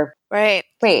 Or, right.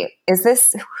 Wait,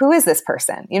 who is this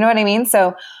person? You know what I mean?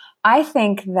 So I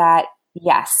think that,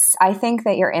 yes, I think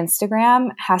that your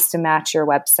Instagram has to match your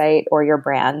website or your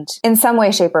brand in some way,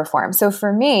 shape, or form. So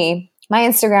for me, my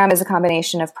Instagram is a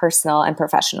combination of personal and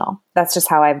professional. That's just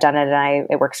how I've done it and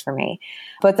it works for me.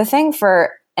 But the thing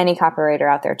for any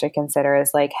copywriter out there to consider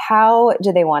is how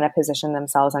do they want to position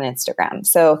themselves on Instagram?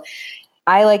 So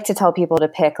I like to tell people to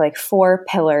pick 4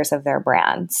 pillars of their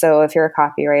brand. So if you're a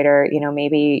copywriter,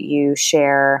 maybe you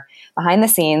share behind the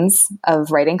scenes of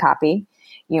writing copy.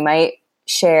 You might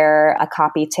share a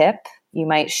copy tip. You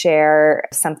might share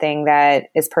something that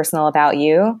is personal about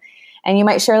you. And you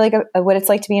might share what it's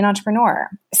like to be an entrepreneur.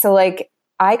 So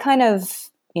I kind of,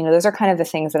 those are kind of the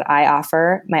things that I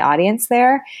offer my audience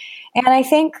there. And I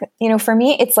think, for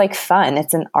me, it's fun.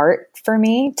 It's an art for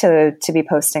me to be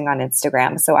posting on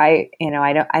Instagram. So I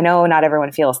know not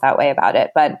everyone feels that way about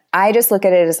it, but I just look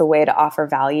at it as a way to offer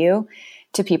value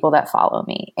to people that follow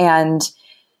me. And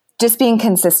just being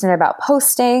consistent about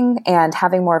posting and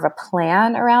having more of a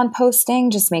plan around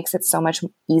posting just makes it so much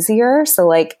easier. So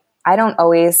like, I don't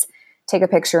always take a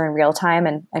picture in real time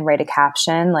and write a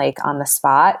caption like on the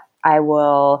spot. I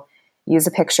will use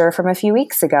a picture from a few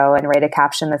weeks ago and write a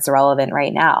caption that's relevant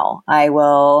right now. I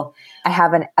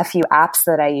have a few apps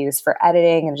that I use for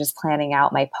editing and just planning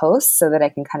out my posts so that I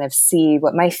can kind of see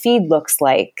what my feed looks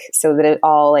like so that it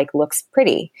all like looks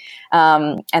pretty.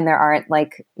 And there aren't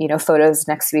like, photos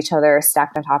next to each other,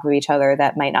 stacked on top of each other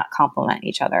that might not complement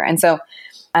each other. And so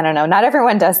I don't know, not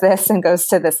everyone does this and goes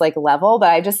to this like level, but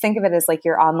I just think of it as like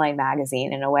your online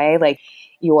magazine in a way. Like,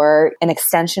 you're an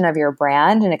extension of your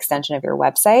brand, an extension of your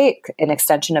website, an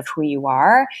extension of who you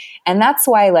are. And that's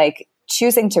why like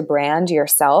choosing to brand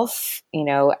yourself,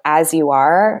 as you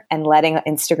are, and letting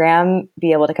Instagram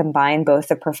be able to combine both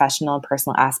the professional and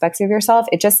personal aspects of yourself,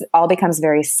 it just all becomes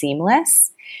very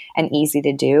seamless and easy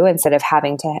to do instead of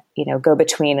having to, go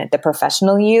between the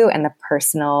professional you and the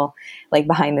personal, like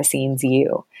behind the scenes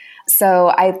you.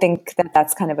 So I think that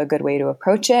that's kind of a good way to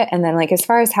approach it. And then like, as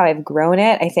far as how I've grown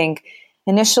it, I think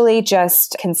initially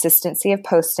just consistency of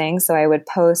posting. So I would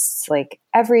post like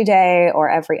every day or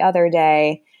every other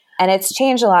day. And it's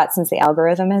changed a lot since the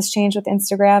algorithm has changed with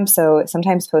Instagram. So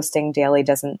sometimes posting daily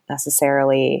doesn't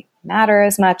necessarily matter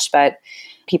as much, but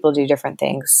people do different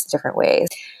things different ways.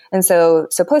 And so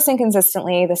posting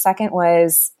consistently. The second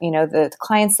was, the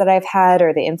clients that I've had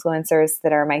or the influencers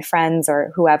that are my friends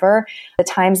or whoever, the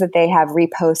times that they have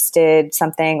reposted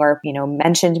something or,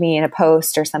 mentioned me in a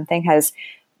post or something has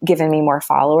given me more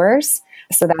followers.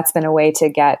 So that's been a way to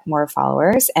get more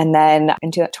followers. And then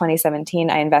in 2017,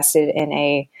 I invested in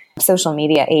a social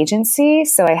media agency.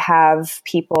 So I have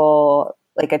people,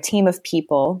 like a team of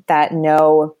people that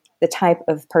know the type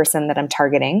of person that I'm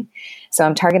targeting. So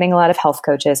I'm targeting a lot of health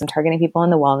coaches. I'm targeting people in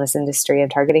the wellness industry. I'm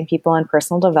targeting people in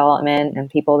personal development and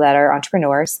people that are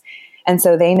entrepreneurs. And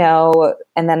so they know,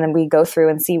 and then we go through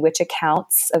and see which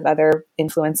accounts of other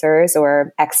influencers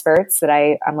or experts that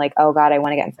I'm like, oh God, I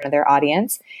want to get in front of their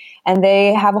audience. And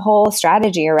they have a whole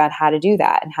strategy around how to do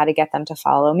that and how to get them to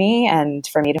follow me and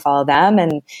for me to follow them.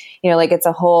 And, like it's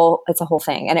a whole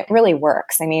thing. And it really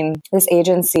works. I mean, this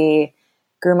agency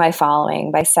grew my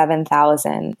following by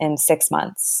 7,000 in 6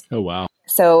 months. Oh, wow.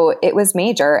 So it was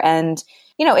major. And,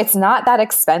 it's not that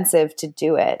expensive to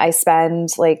do it. I spend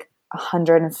like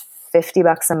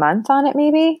 $150 a month on it,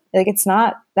 maybe. Like it's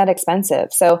not that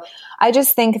expensive. So I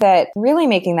just think that really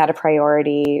making that a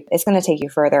priority is going to take you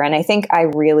further. And I think I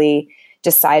really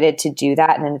decided to do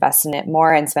that and invest in it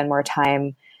more and spend more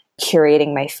time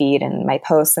curating my feed and my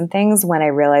posts and things when I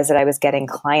realized that I was getting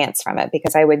clients from it,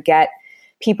 because I would get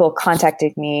people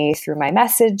contacting me through my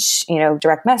message,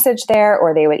 direct message there,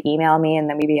 or they would email me and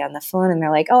then we'd be on the phone and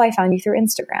they're like, oh, I found you through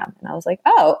Instagram. And I was like,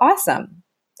 oh, awesome.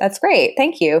 That's great.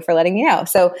 Thank you for letting me know.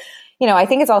 So, I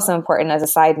think it's also important as a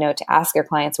side note to ask your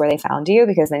clients where they found you,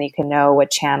 because then you can know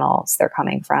what channels they're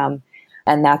coming from.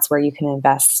 And that's where you can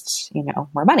invest,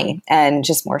 more money and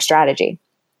just more strategy.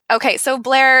 Okay. So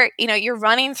Blair, you're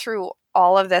running through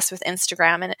all of this with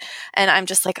Instagram and I'm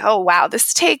just like, oh, wow,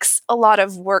 this takes a lot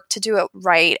of work to do it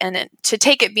right and to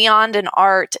take it beyond an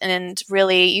art and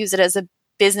really use it as a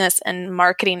business and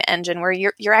marketing engine where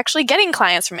you're actually getting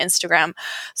clients from Instagram.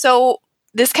 So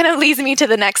this kind of leads me to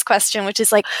the next question, which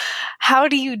is like, how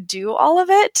do you do all of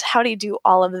it? How do you do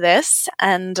all of this?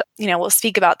 And, we'll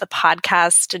speak about the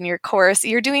podcast and your course.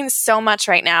 You're doing so much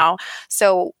right now.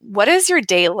 So what does your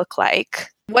day look like?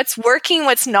 What's working?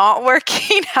 What's not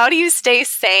working? How do you stay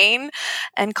sane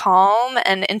and calm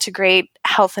and integrate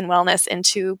health and wellness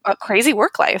into a crazy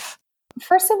work life?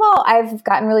 First of all, I've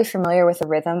gotten really familiar with the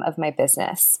rhythm of my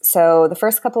business. So the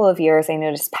first couple of years, I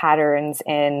noticed patterns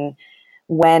in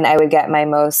when I would get my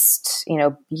most,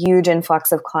 huge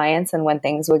influx of clients and when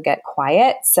things would get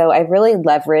quiet. So I really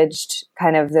leveraged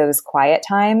kind of those quiet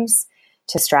times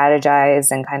to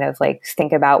strategize and kind of like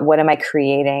think about what am I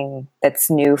creating that's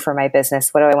new for my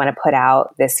business? What do I want to put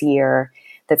out this year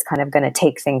that's kind of going to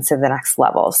take things to the next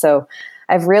level? So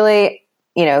I've really,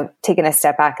 taken a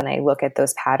step back and I look at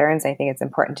those patterns. I think it's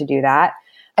important to do that.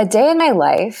 A day in my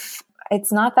life,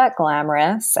 it's not that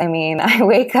glamorous. I mean, I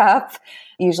wake up,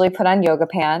 usually put on yoga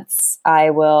pants. I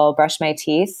will brush my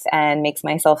teeth and make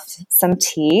myself some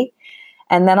tea.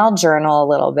 And then I'll journal a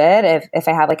little bit if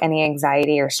I have like any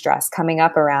anxiety or stress coming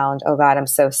up around, oh God, I'm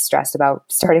so stressed about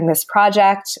starting this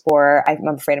project, or I'm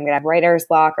afraid I'm going to have writer's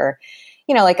block, or,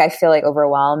 I feel like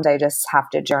overwhelmed. I just have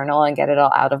to journal and get it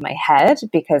all out of my head,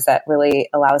 because that really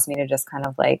allows me to just kind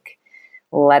of like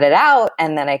let it out.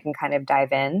 And then I can kind of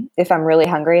dive in. If I'm really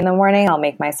hungry in the morning, I'll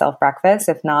make myself breakfast.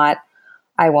 If not,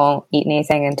 I won't eat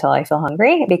anything until I feel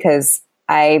hungry, because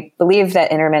I believe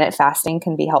that intermittent fasting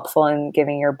can be helpful in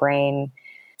giving your brain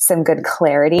some good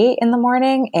clarity in the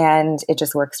morning, and it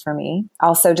just works for me.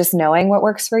 Also, just knowing what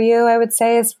works for you, I would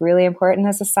say, is really important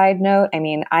as a side note. I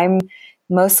mean, I'm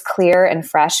most clear and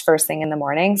fresh first thing in the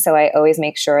morning, so I always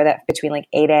make sure that between like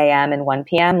 8 a.m. and 1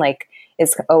 p.m. like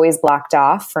is always blocked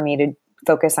off for me to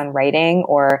focus on writing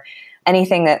or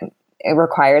anything that it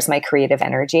requires my creative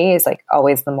energy is like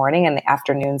always the morning, and the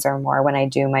afternoons are more when I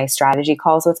do my strategy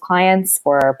calls with clients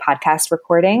or podcast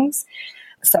recordings.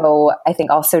 So I think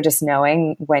also just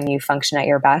knowing when you function at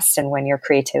your best and when your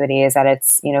creativity is at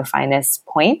its, finest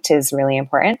point is really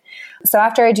important. So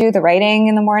after I do the writing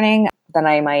in the morning, then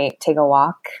I might take a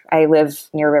walk. I live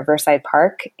near Riverside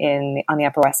Park on the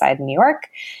Upper West Side of New York.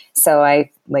 So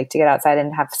I like to get outside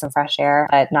and have some fresh air.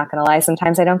 But not going to lie,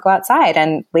 sometimes I don't go outside.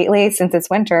 And lately, since it's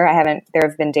winter, there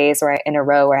have been days in a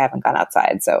row where I haven't gone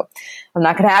outside. So I'm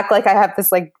not going to act like I have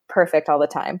this like perfect all the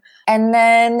time. And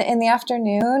then in the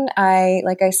afternoon,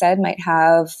 like I said, might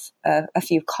have a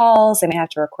few calls. I might have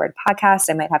to record podcasts.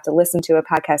 I might have to listen to a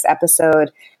podcast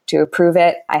episode to approve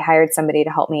it. I hired somebody to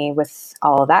help me with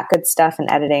all of that good stuff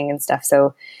and editing and stuff.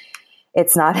 So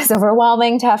it's not as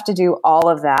overwhelming to have to do all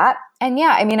of that. And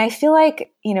yeah, I mean, I feel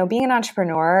like, being an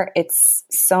entrepreneur, it's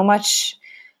so much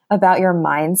about your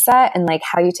mindset and like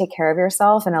how you take care of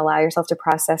yourself and allow yourself to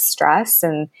process stress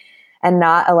and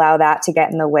not allow that to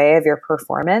get in the way of your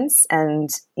performance. And,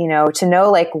 to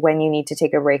know like when you need to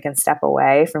take a break and step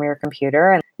away from your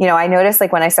computer. And, I notice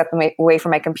like when I step away from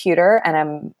my computer and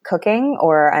I'm cooking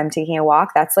or I'm taking a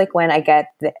walk, that's like when I get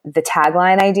the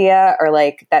tagline idea or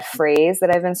like that phrase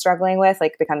that I've been struggling with,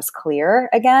 like becomes clear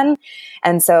again.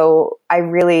 And so I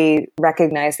really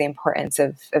recognize the importance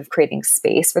of creating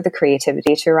space for the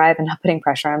creativity to arrive and not putting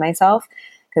pressure on myself.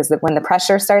 Because when the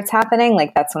pressure starts happening,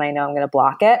 like that's when I know I'm going to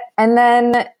block it. And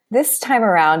then this time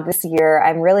around, this year,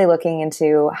 I'm really looking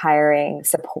into hiring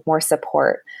more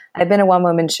support. I've been a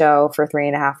one-woman show for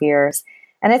 3.5 years,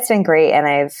 and it's been great.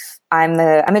 And I'm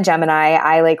a Gemini.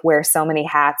 I like wear so many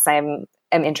hats. I'm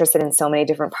interested in so many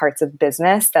different parts of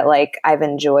business that like I've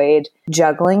enjoyed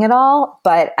juggling it all.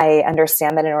 But I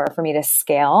understand that in order for me to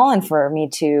scale and for me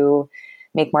to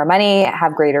make more money,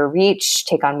 have greater reach,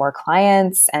 take on more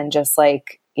clients, and just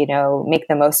like, make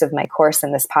the most of my course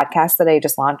in this podcast that I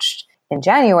just launched in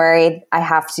January, I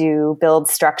have to build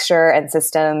structure and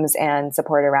systems and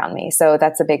support around me. So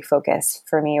that's a big focus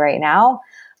for me right now.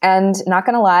 And not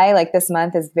going to lie, like this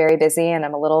month is very busy and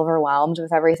I'm a little overwhelmed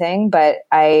with everything, but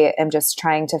I am just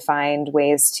trying to find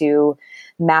ways to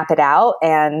map it out.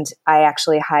 And I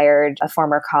actually hired a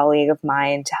former colleague of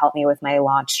mine to help me with my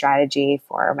launch strategy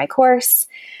for my course.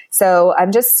 So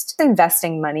I'm just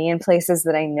investing money in places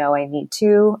that I know I need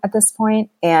to at this point.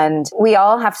 And we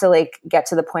all have to like get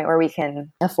to the point where we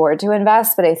can afford to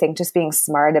invest. But I think just being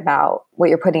smart about what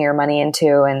you're putting your money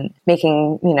into and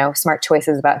making, smart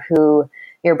choices about who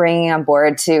you're bringing on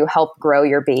board to help grow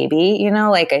your baby,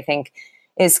 I think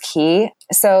is key.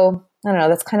 So I don't know,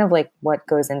 that's kind of like what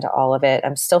goes into all of it.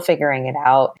 I'm still figuring it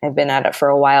out. I've been at it for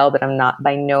a while, but I'm not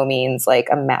by no means like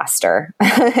a master.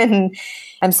 And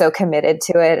I'm so committed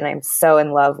to it. And I'm so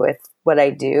in love with what I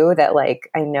do that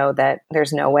like, I know that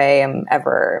there's no way I'm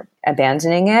ever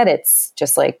abandoning it. It's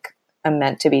just like, I'm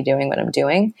meant to be doing what I'm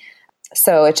doing.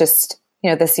 So it just,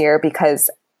 this year, because,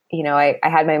 I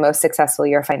had my most successful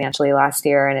year financially last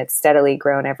year and it's steadily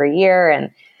grown every year.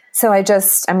 And so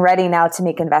I'm ready now to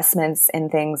make investments in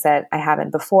things that I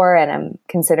haven't before. And I'm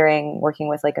considering working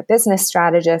with like a business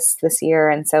strategist this year.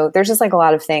 And so there's just like a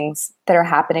lot of things that are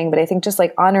happening, but I think just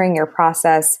like honoring your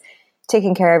process,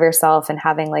 taking care of yourself and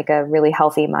having like a really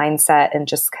healthy mindset and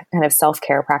just kind of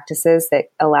self-care practices that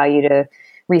allow you to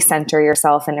recenter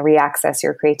yourself and reaccess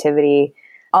your creativity.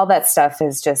 All that stuff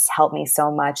has just helped me so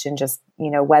much and just,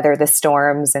 weather the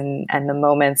storms and the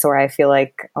moments where I feel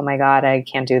like, oh my God, I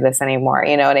can't do this anymore.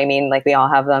 You know what I mean? Like we all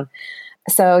have them.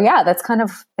 So yeah, that's kind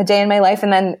of a day in my life.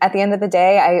 And then at the end of the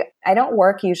day, I don't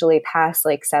work usually past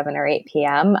like 7 or 8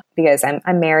 p.m. because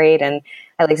I'm married and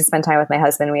I like to spend time with my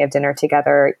husband. We have dinner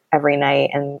together every night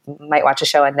and might watch a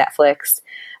show on Netflix.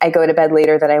 I go to bed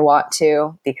later than I want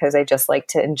to because I just like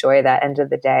to enjoy that end of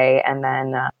the day. And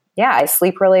then, I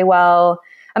sleep really well.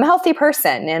 I'm a healthy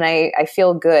person and I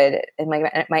feel good and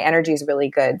my energy is really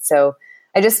good. So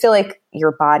I just feel like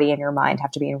your body and your mind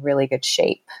have to be in really good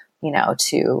shape,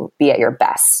 to be at your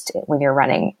best when you're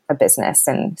running a business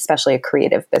and especially a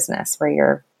creative business where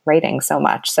you're writing so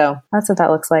much. So that's what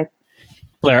that looks like.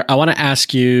 Blair, I want to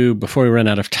ask you before we run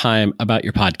out of time about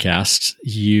your podcast.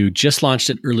 You just launched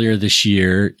it earlier this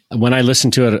year. When I listen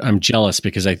to it, I'm jealous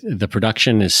because the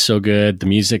production is so good. The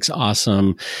music's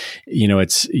awesome.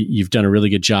 You've done a really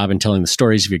good job in telling the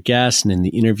stories of your guests and in the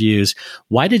interviews.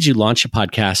 Why did you launch a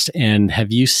podcast, and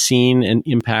have you seen an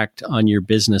impact on your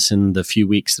business in the few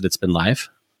weeks that it's been live?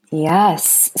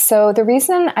 Yes. So the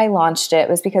reason I launched it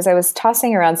was because I was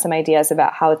tossing around some ideas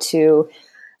about how to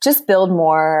just build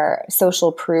more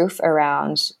social proof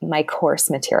around my course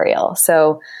material.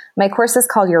 So my course is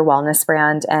called Your Wellness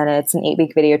Brand, and it's an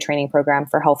 8-week video training program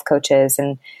for health coaches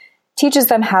and teaches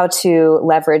them how to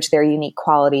leverage their unique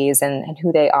qualities and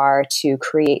who they are to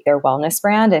create their wellness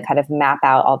brand and kind of map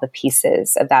out all the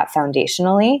pieces of that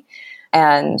foundationally.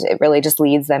 And it really just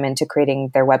leads them into creating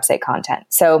their website content.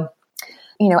 So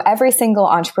every single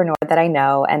entrepreneur that I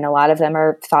know, and a lot of them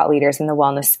are thought leaders in the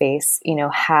wellness space,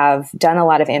 have done a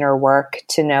lot of inner work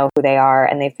to know who they are,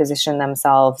 and they've positioned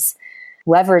themselves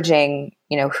leveraging,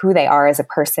 who they are as a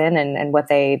person and what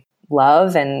they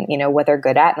love and, what they're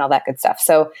good at and all that good stuff.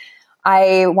 So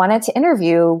I wanted to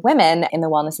interview women in the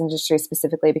wellness industry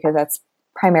specifically because that's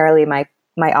primarily my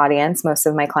audience. Most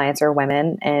of my clients are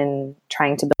women and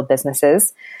trying to build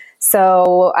businesses.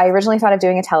 So I originally thought of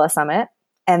doing a telesummit.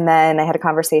 And then I had a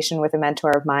conversation with a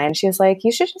mentor of mine. She was like,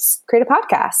 you should just create a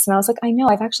podcast. And I was like, I know,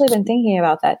 I've actually been thinking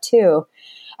about that too.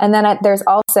 And then there's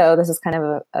also, this is kind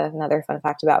of another fun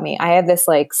fact about me. I have this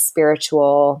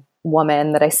spiritual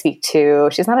woman that I speak to.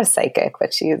 She's not a psychic,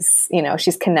 but she's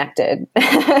connected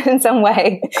in some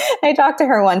way. I talk to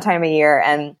her one time a year,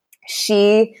 and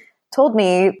she told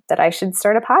me that I should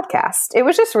start a podcast. It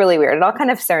was just really weird. It all kind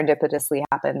of serendipitously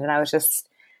happened.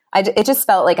 And it just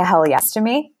felt like a hell yes to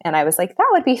me. And I was like, that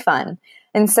would be fun.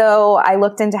 And so I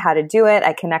looked into how to do it.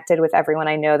 I connected with everyone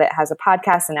I know that has a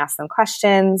podcast and asked them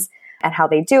questions and how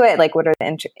they do it. Like, what are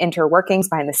the interworkings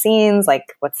behind the scenes?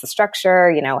 Like, what's the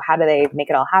structure? How do they make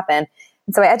it all happen?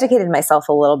 And so I educated myself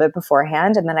a little bit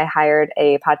beforehand. And then I hired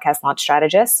a podcast launch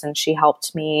strategist, and she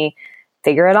helped me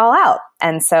figure it all out.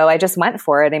 And so I just went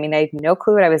for it. I mean, I had no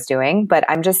clue what I was doing, but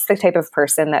I'm just the type of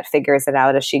person that figures it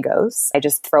out as she goes. I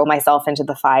just throw myself into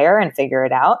the fire and figure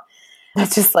it out.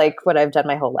 That's just like what I've done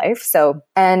my whole life.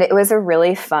 And it was a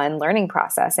really fun learning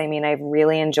process. I mean, I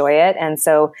really enjoy it. And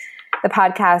so the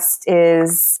podcast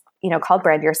is, called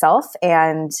Brand Yourself,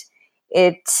 and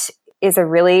it is a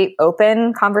really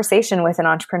open conversation with an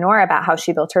entrepreneur about how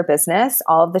she built her business,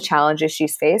 all of the challenges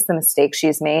she's faced, the mistakes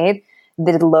she's made,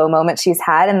 the low moments she's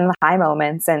had and the high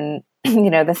moments, and,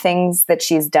 the things that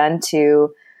she's done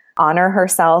to honor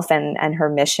herself and her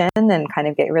mission, and kind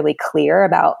of get really clear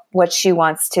about what she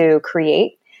wants to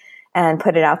create and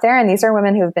put it out there. And these are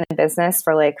women who have been in business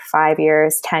for 5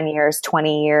 years, 10 years,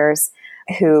 20 years,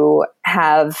 who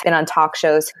have been on talk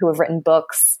shows, who have written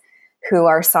books, who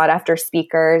are sought after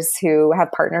speakers, who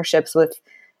have partnerships with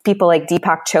people like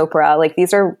Deepak Chopra.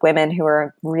 These are women who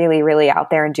are really, really out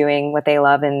there and doing what they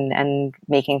love and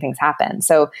making things happen.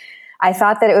 So I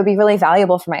thought that it would be really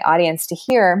valuable for my audience to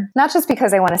hear, not just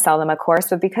because I want to sell them a course,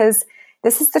 but because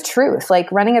this is the truth.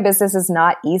 Running a business is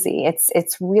not easy.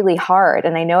 It's really hard.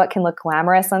 And I know it can look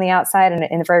glamorous on the outside, and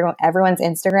everyone's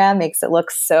Instagram makes it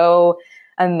look so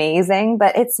amazing,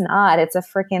 but it's not. It's a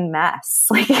freaking mess.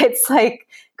 It's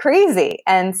crazy.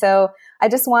 And so I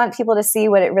just want people to see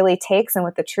what it really takes and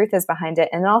what the truth is behind it,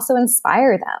 and also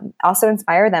inspire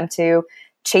them to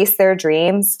chase their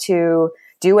dreams, to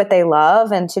do what they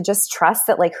love, and to just trust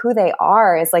that who they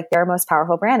are is their most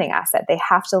powerful branding asset. They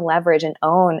have to leverage and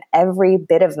own every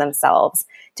bit of themselves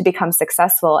to become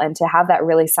successful and to have that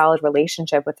really solid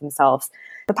relationship with themselves.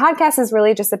 The podcast is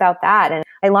really just about that. And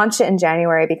I launched it in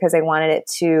January because I wanted it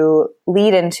to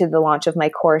lead into the launch of my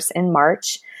course in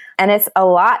March. And it's a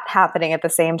lot happening at the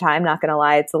same time. Not going to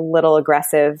lie, it's a little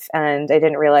aggressive, and I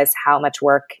didn't realize how much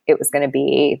work it was going to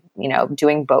be,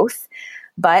 doing both.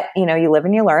 But, you live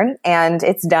and you learn, and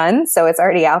it's done. So it's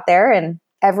already out there. And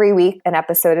every week an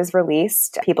episode is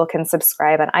released. People can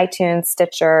subscribe on iTunes,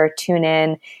 Stitcher,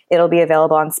 TuneIn. It'll be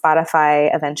available on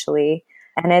Spotify eventually.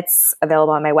 And it's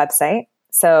available on my website.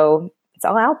 So it's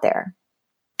all out there.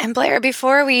 And Blair,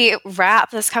 before we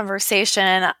wrap this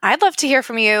conversation, I'd love to hear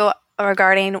from you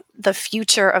regarding the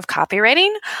future of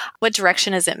copywriting. What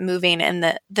direction is it moving in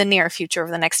the near future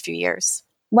over the next few years?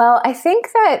 Well, I think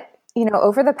that,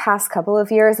 over the past couple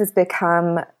of years, it's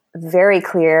become very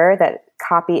clear that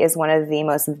copy is one of the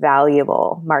most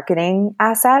valuable marketing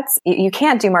assets. You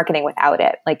can't do marketing without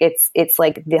it. It's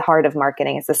like the heart of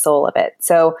marketing. It's the soul of it.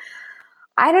 So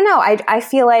I don't know. I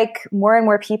feel like more and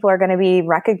more people are going to be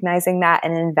recognizing that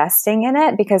and investing in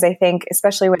it, because I think,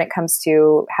 especially when it comes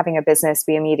to having a business,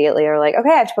 we immediately are like, okay,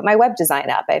 I have to put my web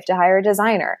design up. I have to hire a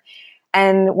designer.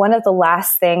 And one of the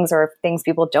last things, or things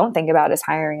people don't think about, is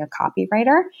hiring a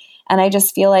copywriter. And I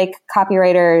just feel like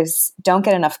copywriters don't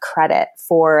get enough credit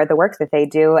for the work that they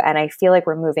do. And I feel like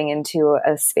we're moving into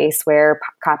a space where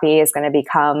copy is going to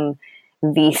become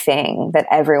the thing that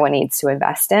everyone needs to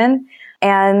invest in.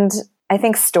 And I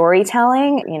think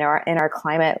storytelling, in our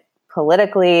climate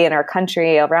politically, in our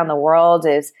country, around the world,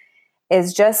 is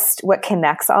just what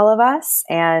connects all of us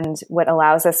and what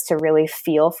allows us to really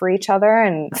feel for each other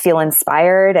and feel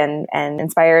inspired and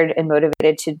inspired and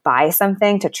motivated to buy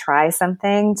something, to try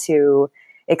something, to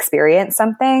experience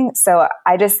something. So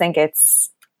I just think it's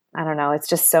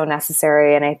just so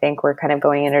necessary. And I think we're kind of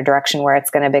going in a direction where it's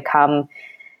going to become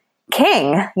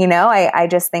king. I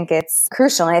just think it's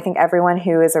crucial. And I think everyone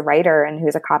who is a writer and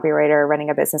who's a copywriter running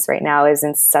a business right now is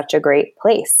in such a great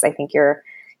place. I think you're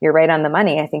right on the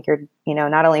money. I think you're,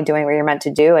 not only doing what you're meant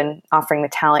to do and offering the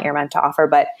talent you're meant to offer,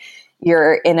 but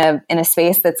you're in a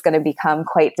space that's going to become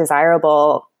quite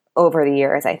desirable over the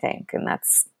years, I think. And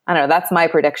that's my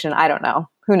prediction. I don't know.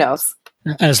 Who knows?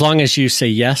 As long as you say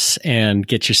yes and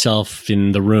get yourself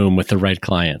in the room with the right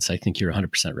clients, I think you're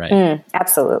 100% right.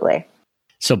 Absolutely.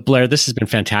 So Blair, this has been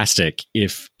fantastic.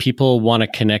 If people want to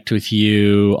connect with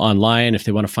you online, if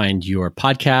they want to find your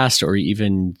podcast or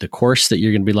even the course that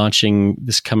you're going to be launching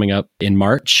this coming up in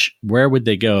March, where would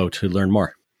they go to learn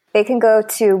more? They can go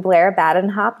to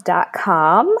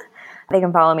blairbadenhop.com. They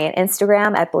can follow me on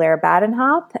Instagram at Blair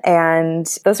Badenhop. And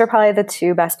those are probably the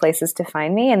two best places to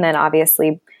find me. And then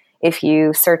obviously, if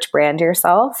you search Brand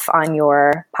Yourself on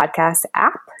your podcast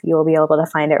app, you will be able to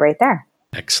find it right there.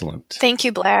 Excellent. Thank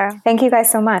you, Blair. Thank you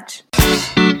guys so much.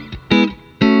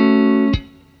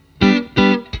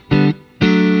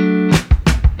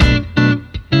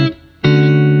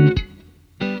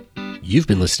 You've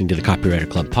been listening to the Copywriter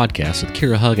Club podcast with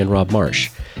Kira Hug and Rob Marsh.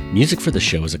 Music for the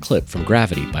show is a clip from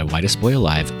Gravity by Whitest Boy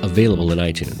Alive, available in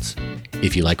iTunes.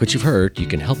 If you like what you've heard, you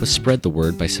can help us spread the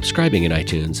word by subscribing in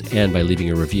iTunes and by leaving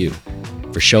a review.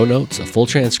 For show notes, a full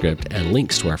transcript, and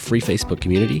links to our free Facebook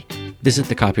community, visit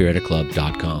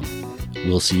thecopywriterclub.com.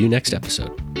 We'll see you next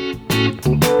episode.